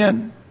kingdom get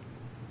in.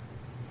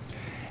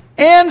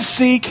 And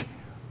seek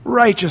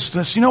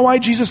righteousness. You know why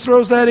Jesus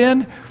throws that in?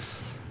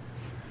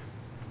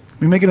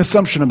 Let me make an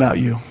assumption about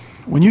you.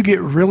 When you get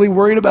really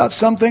worried about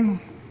something,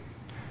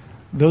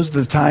 those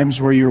are the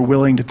times where you're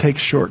willing to take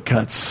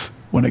shortcuts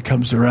when it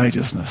comes to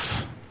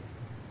righteousness.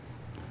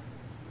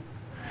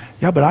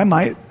 Yeah, but I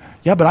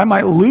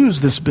might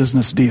lose this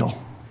business deal.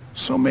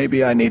 So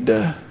maybe I need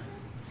to.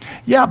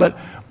 Yeah, but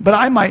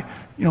I might,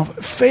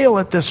 fail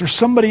at this, or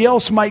somebody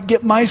else might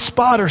get my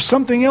spot, or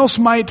something else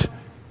might.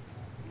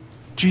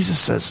 Jesus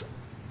says,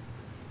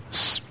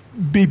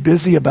 be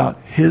busy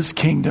about his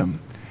kingdom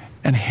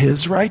and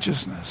his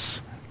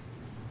righteousness.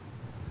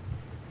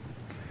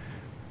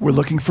 We're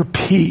looking for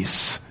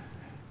peace,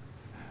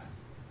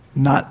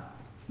 not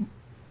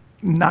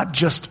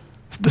just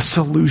the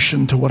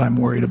solution to what I'm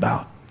worried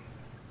about.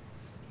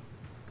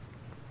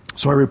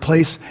 So I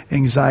replace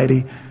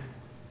anxiety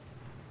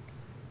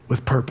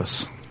with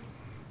purpose.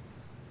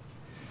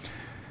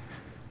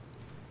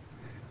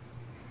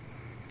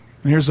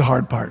 And here's the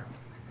hard part.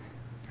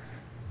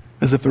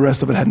 As if the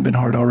rest of it hadn't been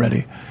hard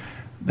already.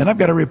 Then I've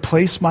got to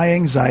replace my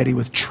anxiety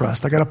with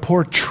trust. I've got to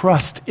pour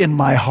trust in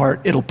my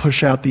heart. It'll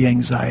push out the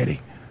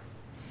anxiety.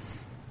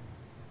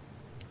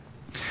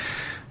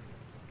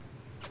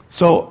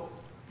 So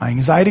my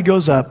anxiety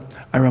goes up.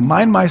 I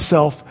remind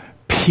myself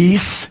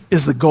peace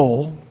is the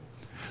goal.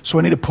 So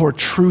I need to pour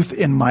truth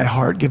in my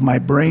heart, give my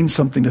brain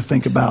something to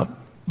think about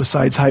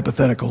besides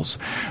hypotheticals.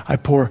 I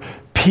pour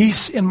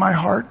peace in my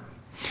heart.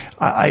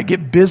 I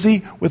get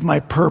busy with my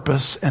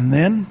purpose, and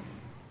then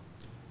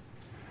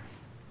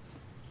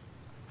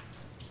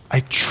I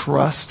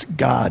trust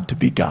God to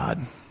be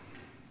God.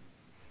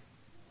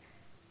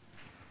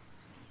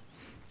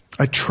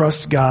 I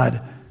trust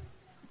God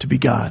to be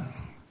God.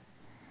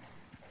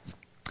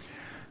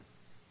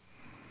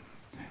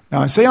 Now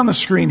I say on the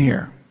screen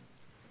here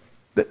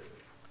that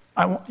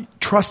I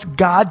trust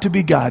God to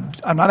be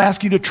God. I'm not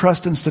asking you to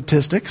trust in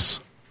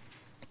statistics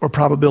or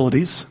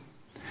probabilities.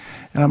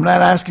 And I'm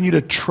not asking you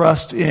to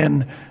trust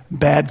in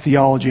bad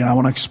theology. And I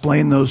want to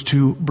explain those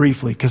two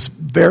briefly, because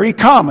very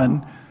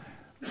common,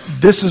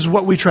 this is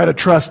what we try to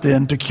trust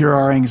in to cure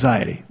our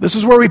anxiety. This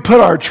is where we put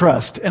our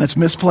trust, and it's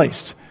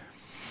misplaced.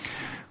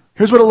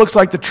 Here's what it looks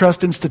like to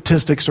trust in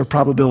statistics or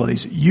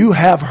probabilities. You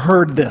have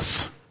heard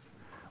this.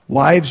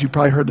 Wives, you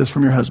probably heard this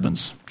from your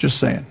husbands. Just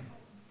saying.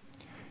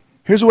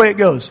 Here's the way it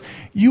goes.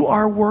 You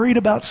are worried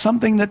about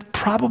something that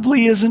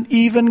probably isn't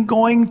even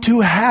going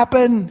to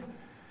happen.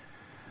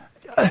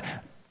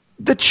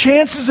 The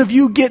chances of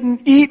you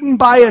getting eaten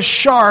by a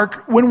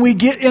shark when we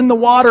get in the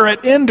water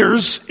at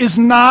Enders it's just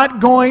not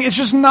going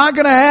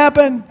to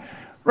happen.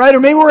 Right? Or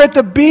maybe we're at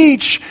the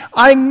beach.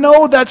 I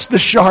know that's the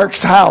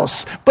shark's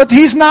house, but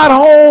he's not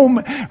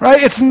home.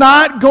 Right? It's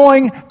not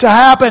going to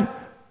happen.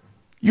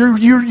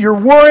 You're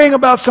worrying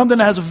about something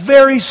that has a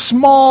very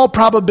small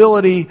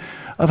probability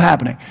of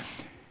happening.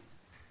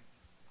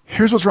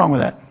 Here's what's wrong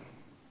with that.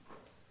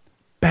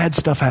 bad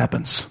stuff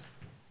happens.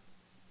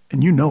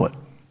 And you know it.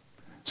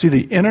 See,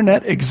 the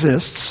internet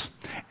exists,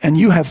 and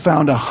you have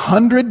found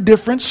 100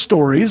 different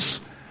stories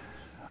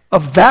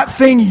of that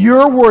thing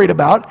you're worried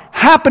about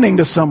happening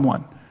to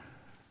someone.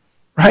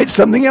 Right?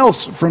 Something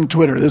else from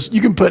Twitter.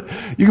 You can put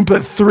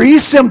 3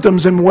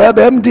 symptoms in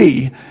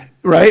WebMD,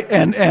 right?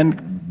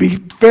 And be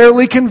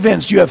fairly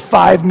convinced you have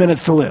 5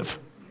 minutes to live.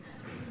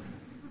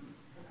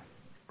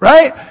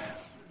 Right?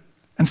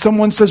 And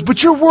someone says,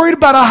 but you're worried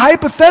about a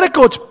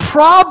hypothetical. It's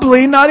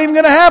probably not even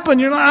going to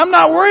happen. I'm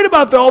not worried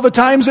about all the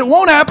times it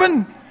won't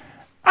happen.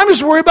 I'm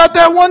just worried about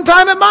that one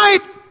time it might.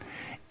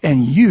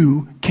 And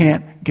you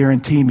can't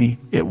guarantee me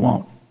it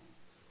won't.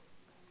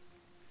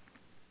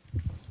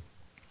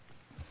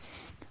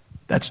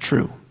 That's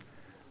true.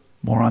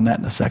 More on that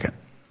in a second.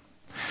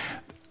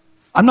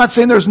 I'm not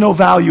saying there's no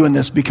value in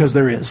this, because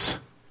there is.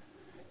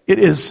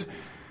 It's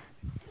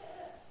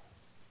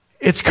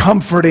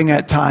comforting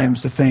at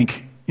times to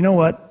think, you know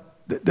what?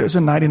 There's a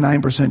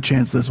 99%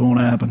 chance this won't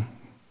happen.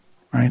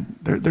 Right?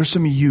 There's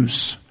some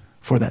use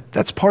for that.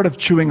 That's part of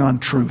chewing on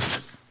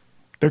truth.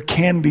 There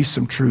can be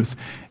some truth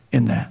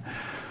in that.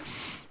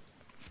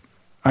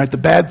 All right, the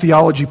bad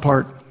theology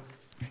part.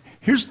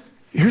 Here's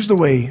the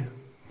way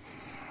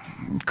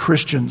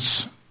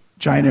Christians,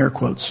 giant air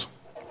quotes.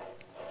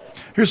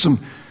 Here's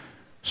some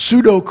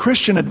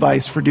pseudo-Christian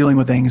advice for dealing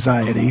with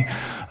anxiety.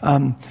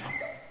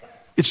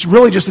 It's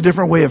really just a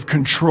different way of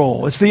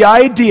control. It's the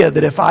idea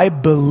that if I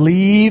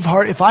believe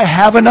hard, if I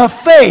have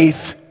enough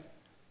faith,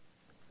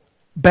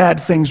 bad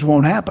things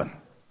won't happen.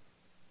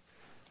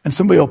 And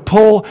somebody will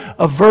pull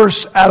a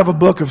verse out of a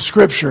book of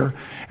Scripture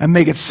and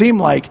make it seem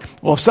like,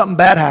 well, if something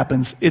bad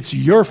happens, it's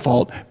your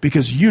fault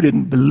because you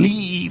didn't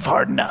believe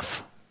hard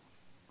enough.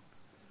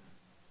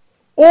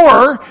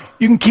 Or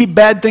you can keep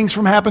bad things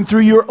from happening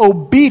through your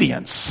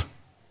obedience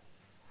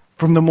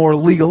from the more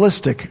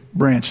legalistic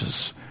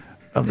branches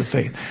of the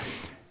faith.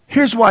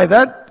 Here's why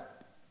that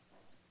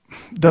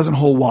doesn't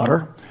hold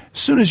water. As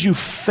soon as you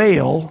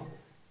fail,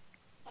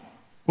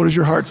 what does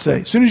your heart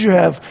say? As soon as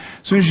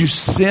you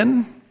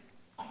sin,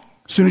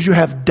 as soon as you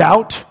have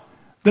doubt,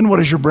 then what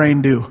does your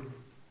brain do?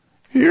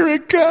 Here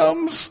it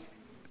comes.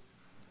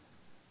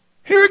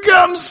 Here it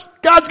comes.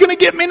 God's going to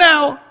get me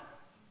now.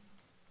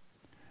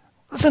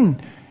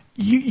 Listen,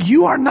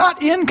 you are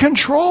not in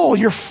control.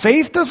 Your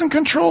faith doesn't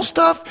control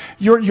stuff.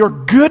 Your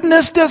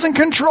goodness doesn't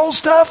control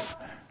stuff.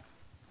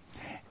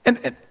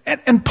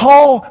 And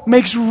Paul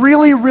makes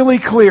really, really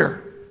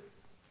clear.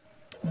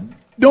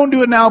 Don't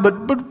do it now,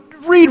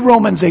 but read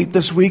Romans 8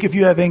 this week if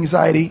you have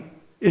anxiety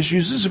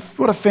issues.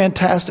 What a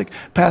fantastic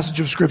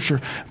passage of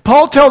Scripture.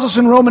 Paul tells us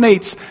in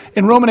Romans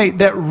 8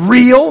 that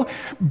real,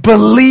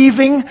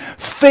 believing,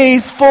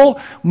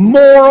 faithful,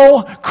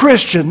 moral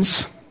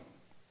Christians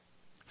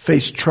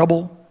face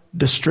trouble,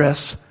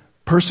 distress,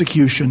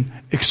 persecution,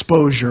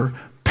 exposure,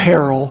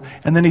 peril,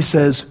 and then he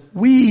says,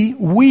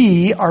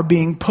 we are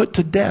being put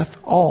to death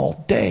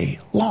all day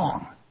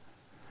long.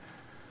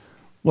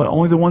 What,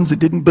 only the ones that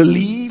didn't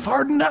believe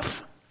hard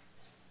enough?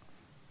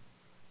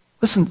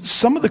 Listen,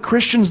 some of the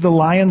Christians the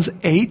lions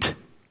ate,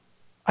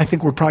 I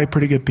think were probably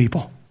pretty good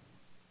people.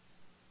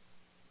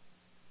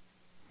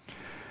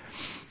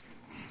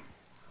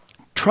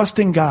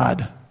 Trusting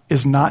God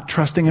is not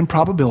trusting in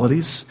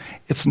probabilities.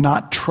 It's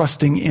not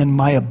trusting in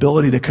my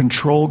ability to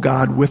control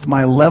God with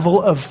my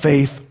level of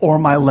faith or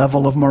my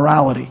level of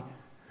morality.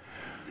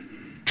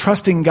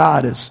 Trusting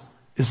God is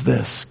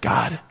this: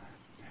 God,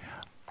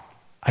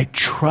 I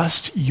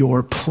trust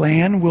your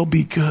plan will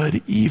be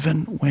good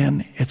even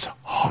when it's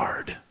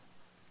hard.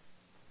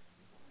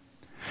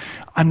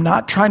 I'm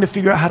not trying to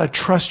figure out how to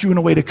trust you in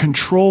a way to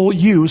control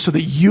you so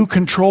that you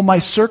control my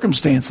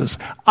circumstances.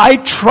 I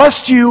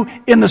trust you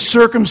in the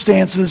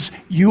circumstances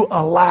you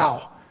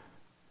allow.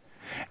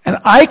 And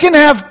I can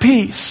have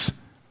peace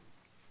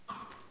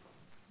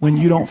when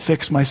you don't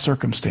fix my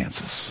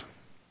circumstances.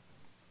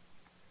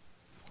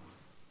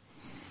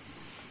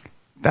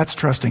 That's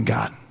trusting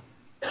God.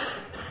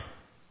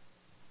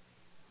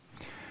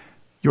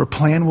 Your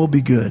plan will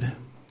be good,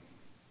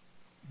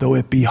 though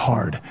it be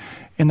hard.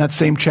 In that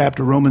same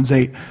chapter, Romans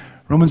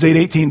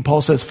 8:18,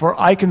 Paul says, "For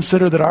I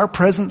consider that our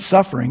present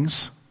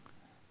sufferings,"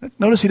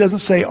 notice he doesn't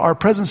say our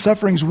present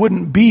sufferings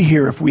wouldn't be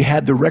here if we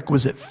had the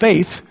requisite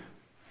faith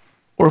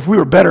or if we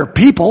were better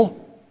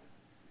people.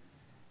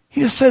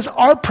 He just says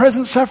our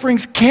present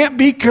sufferings can't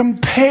be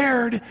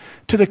compared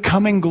to the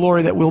coming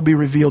glory that will be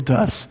revealed to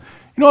us.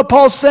 You know what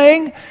Paul's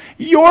saying?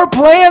 Your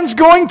plan's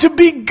going to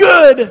be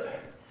good,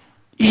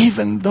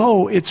 even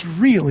though it's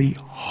really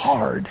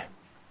hard.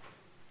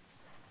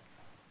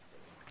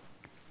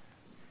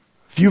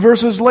 A few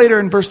verses later,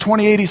 in verse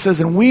 28, he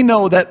says, "And we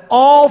know that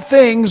all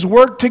things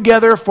work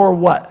together for"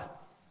 what?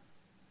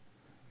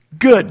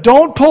 Good.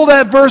 Don't pull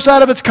that verse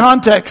out of its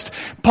context.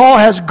 Paul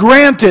has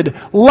granted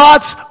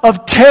lots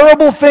of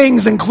terrible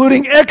things,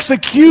 including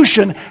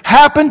execution,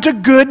 happen to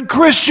good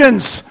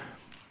Christians.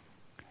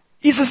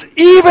 He says,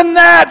 even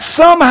that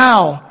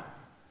somehow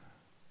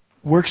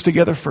works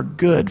together for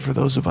good for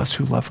those of us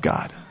who love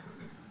God,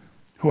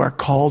 who are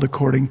called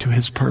according to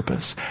his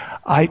purpose.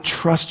 I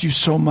trust you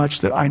so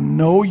much that I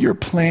know your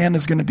plan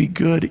is going to be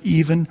good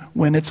even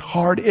when it's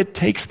hard. It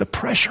takes the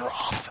pressure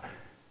off.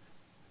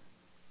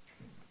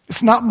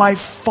 It's not my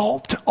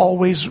fault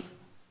always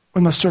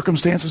when the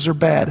circumstances are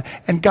bad.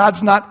 And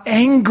God's not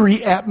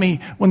angry at me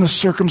when the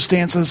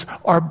circumstances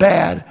are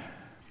bad.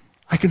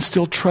 I can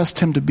still trust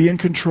him to be in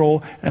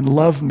control and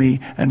love me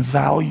and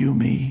value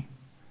me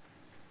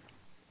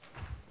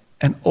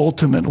and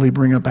ultimately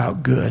bring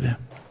about good.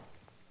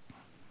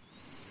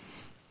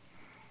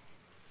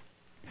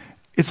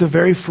 It's a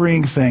very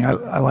freeing thing.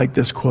 I like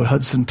this quote.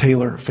 Hudson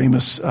Taylor,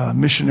 famous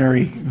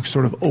missionary who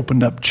sort of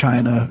opened up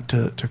China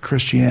to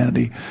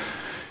Christianity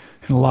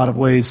in a lot of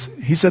ways.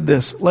 He said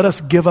this: let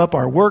us give up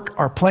our work,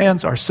 our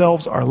plans,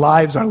 ourselves, our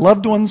lives, our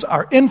loved ones,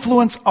 our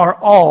influence, our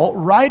all,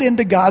 right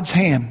into God's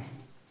hand.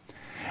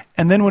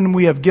 And then when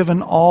we have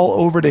given all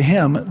over to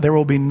him, there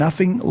will be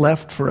nothing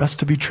left for us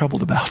to be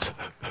troubled about.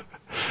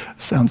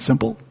 Sounds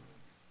simple.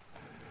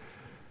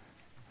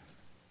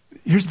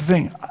 Here's the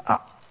thing.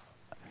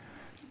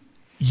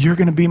 You're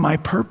going to be my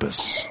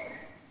purpose.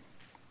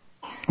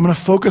 I'm going to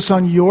focus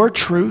on your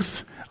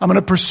truth. I'm going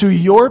to pursue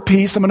your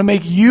peace. I'm going to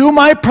make you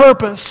my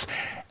purpose.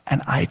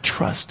 And I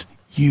trust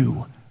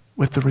you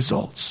with the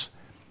results.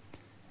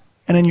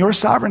 And in your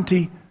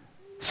sovereignty,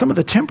 some of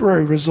the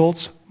temporary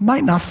results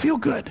might not feel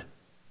good.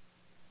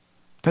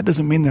 That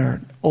doesn't mean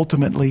they're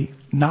ultimately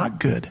not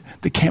good.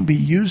 They can't be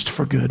used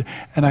for good.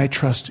 And I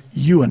trust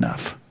you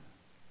enough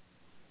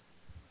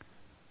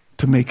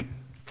to make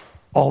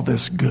all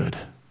this good.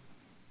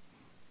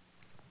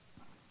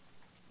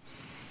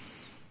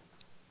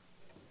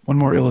 One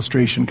more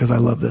illustration because I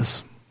love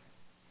this.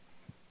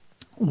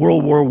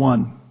 World War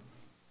I.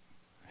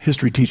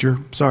 History teacher,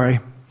 sorry.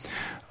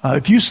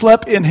 If you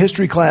slept in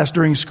history class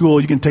during school,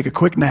 you can take a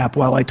quick nap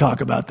while I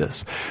talk about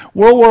this.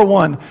 World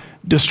War I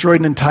destroyed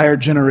an entire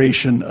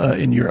generation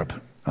in Europe.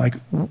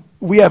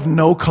 We have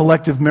no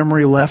collective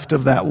memory left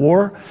of that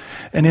war.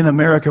 And in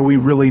America, we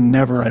really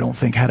never, I don't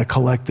think, had a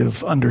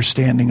collective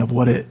understanding of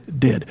what it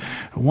did.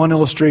 One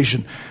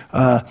illustration.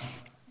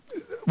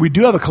 We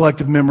do have a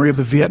collective memory of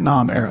the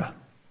Vietnam era.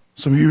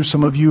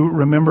 Some of you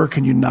remember,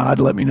 can you nod,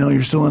 let me know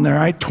you're still in there,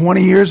 right?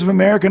 20 years of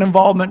American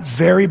involvement,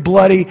 very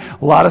bloody,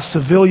 a lot of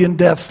civilian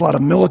deaths, a lot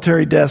of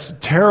military deaths,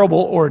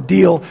 terrible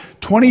ordeal,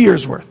 20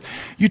 years worth.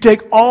 You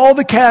take all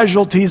the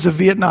casualties of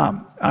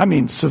Vietnam, I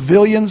mean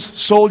civilians,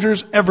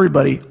 soldiers,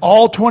 everybody,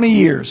 all 20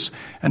 years,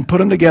 and put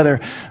them together.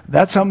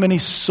 That's how many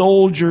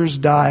soldiers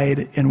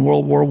died in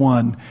World War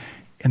I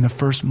in the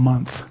first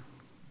month.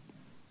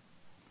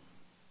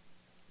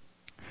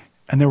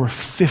 And there were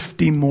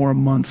 50 more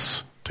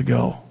months to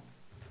go.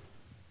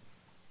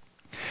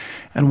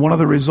 And one of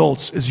the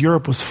results is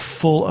Europe was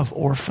full of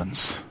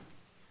orphans.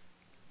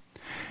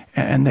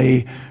 And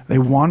they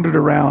wandered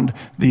around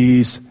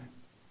these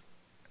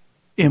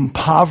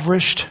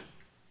impoverished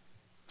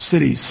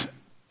cities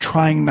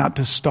trying not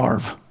to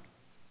starve.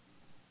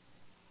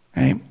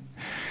 Okay?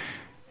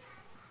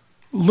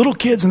 Little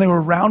kids, and they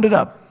were rounded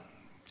up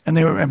and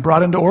they were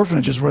brought into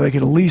orphanages where they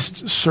could at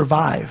least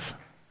survive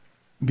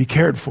and be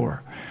cared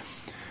for.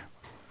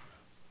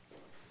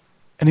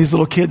 And these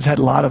little kids had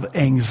a lot of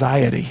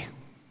anxiety.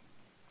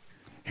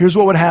 Here's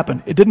what would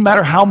happen. It didn't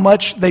matter how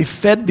much they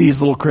fed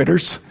these little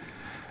critters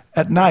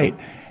at night.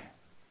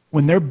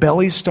 When their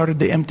bellies started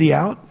to empty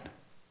out,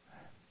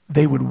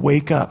 they would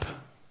wake up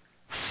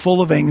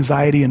full of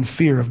anxiety and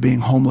fear of being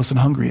homeless and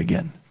hungry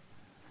again.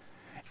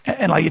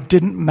 And it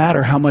didn't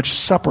matter how much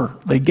supper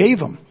they gave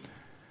them.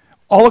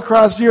 All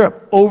across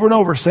Europe, over and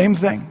over, same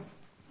thing.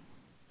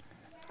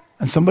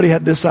 And somebody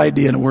had this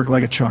idea and it worked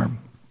like a charm.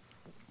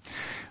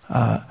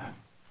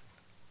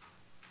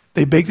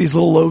 They baked these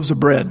little loaves of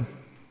bread.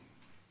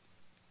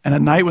 And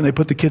at night when they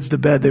put the kids to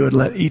bed, they would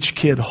let each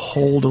kid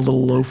hold a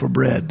little loaf of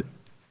bread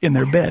in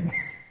their bed.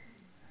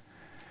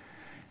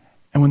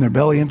 And when their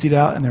belly emptied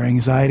out and their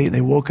anxiety,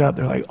 they woke up,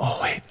 they're like, oh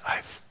wait,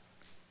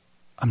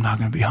 I'm not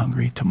going to be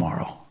hungry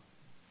tomorrow.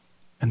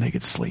 And they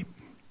could sleep.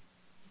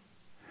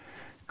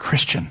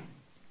 Christian,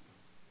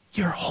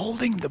 you're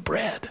holding the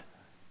bread.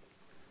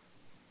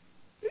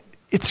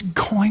 It's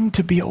going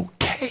to be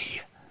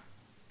okay.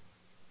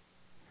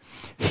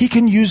 He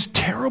can use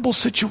terrible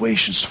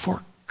situations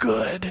for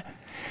good.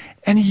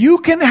 And you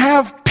can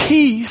have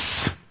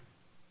peace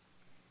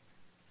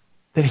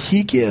that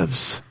he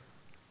gives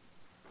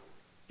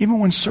even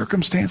when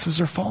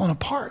circumstances are falling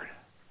apart.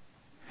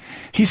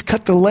 He's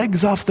cut the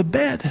legs off the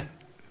bed.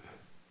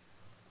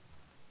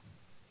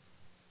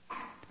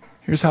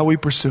 Here's how we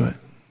pursue it.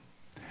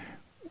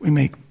 We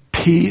make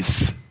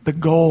peace the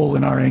goal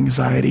in our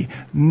anxiety,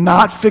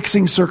 not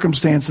fixing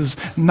circumstances,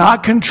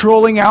 not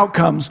controlling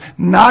outcomes,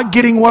 not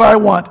getting what I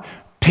want.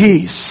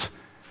 Peace.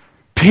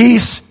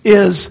 Peace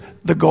is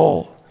the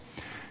goal.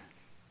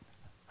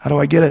 How do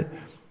I get it?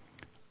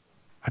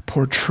 I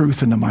pour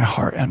truth into my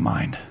heart and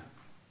mind.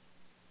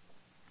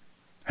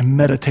 I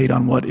meditate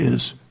on what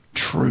is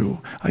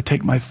true. I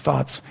take my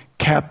thoughts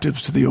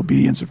captives to the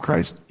obedience of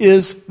Christ.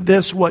 Is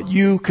this what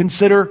you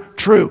consider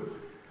true?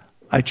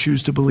 I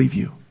choose to believe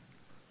you.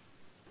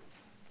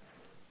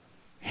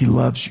 He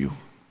loves you.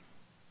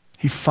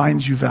 He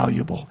finds you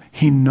valuable.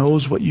 He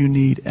knows what you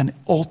need, and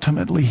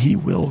ultimately he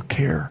will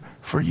care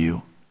for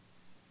you.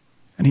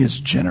 And he is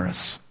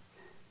generous.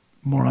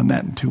 More on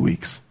that in 2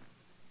 weeks.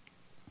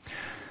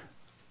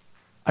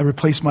 I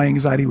replace my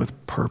anxiety with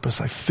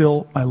purpose. I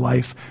fill my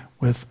life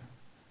with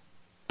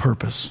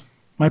purpose.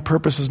 My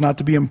purpose is not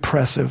to be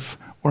impressive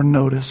or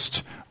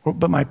noticed,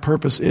 but my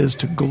purpose is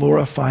to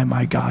glorify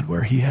my God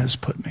where he has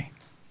put me,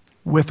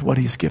 with what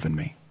he's given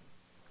me.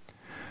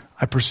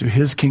 I pursue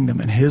his kingdom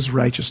and his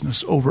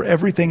righteousness over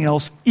everything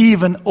else,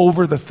 even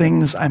over the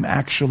things I'm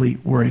actually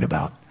worried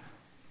about.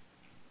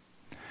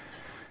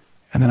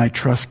 And then I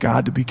trust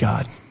God to be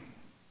God,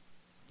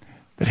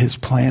 that his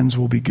plans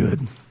will be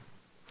good,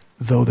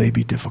 though they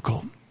be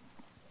difficult.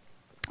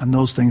 And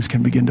those things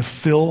can begin to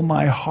fill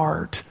my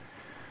heart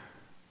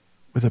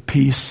with a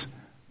peace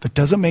that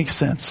doesn't make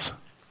sense,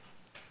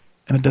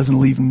 and it doesn't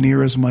leave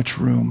near as much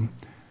room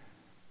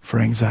for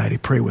anxiety.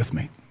 Pray with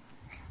me.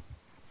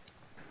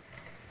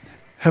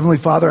 Heavenly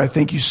Father, I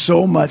thank you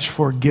so much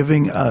for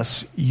giving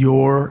us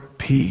your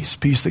peace,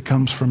 peace that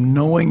comes from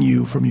knowing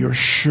you, from your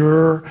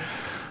sure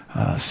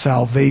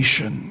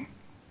salvation.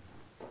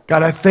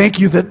 God, I thank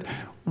you that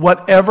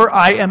whatever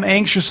I am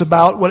anxious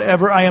about,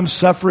 whatever I am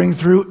suffering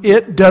through,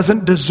 it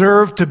doesn't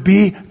deserve to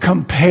be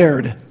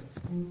compared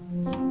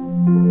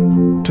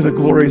to the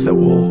glories that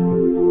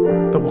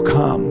will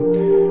come.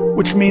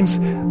 Which means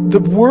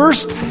the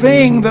worst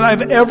thing that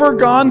I've ever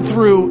gone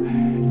through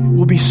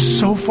will be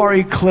so far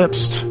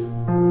eclipsed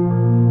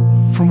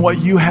from what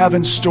you have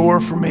in store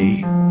for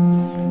me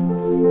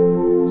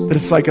that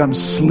it's like I'm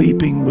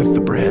sleeping with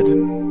the bread.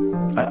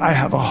 I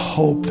have a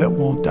hope that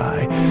won't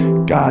die.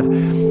 God,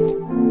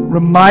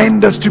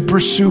 remind us to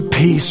pursue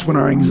peace when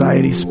our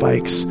anxiety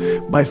spikes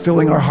by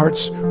filling our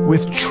hearts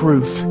with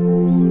truth,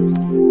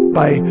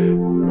 by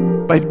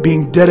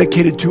being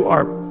dedicated to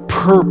our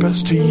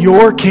purpose, to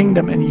your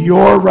kingdom and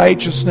your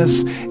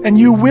righteousness. And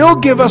you will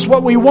give us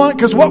what we want,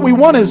 because what we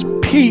want is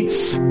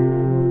peace.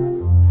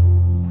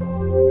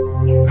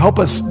 Help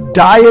us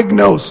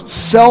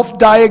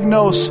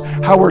self-diagnose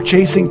how we're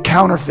chasing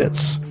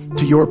counterfeits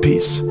to your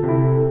peace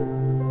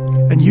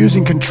and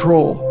using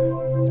control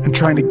and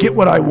trying to get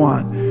what I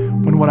want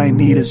when what I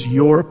need is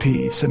your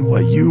peace and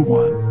what you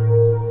want.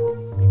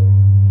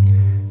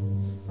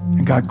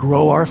 And God,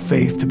 grow our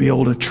faith to be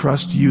able to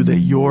trust you that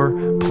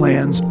your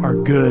plans are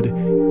good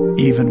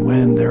even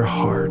when they're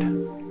hard.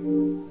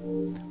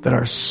 That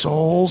our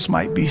souls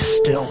might be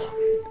still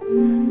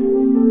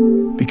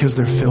because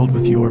they're filled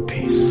with your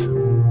peace.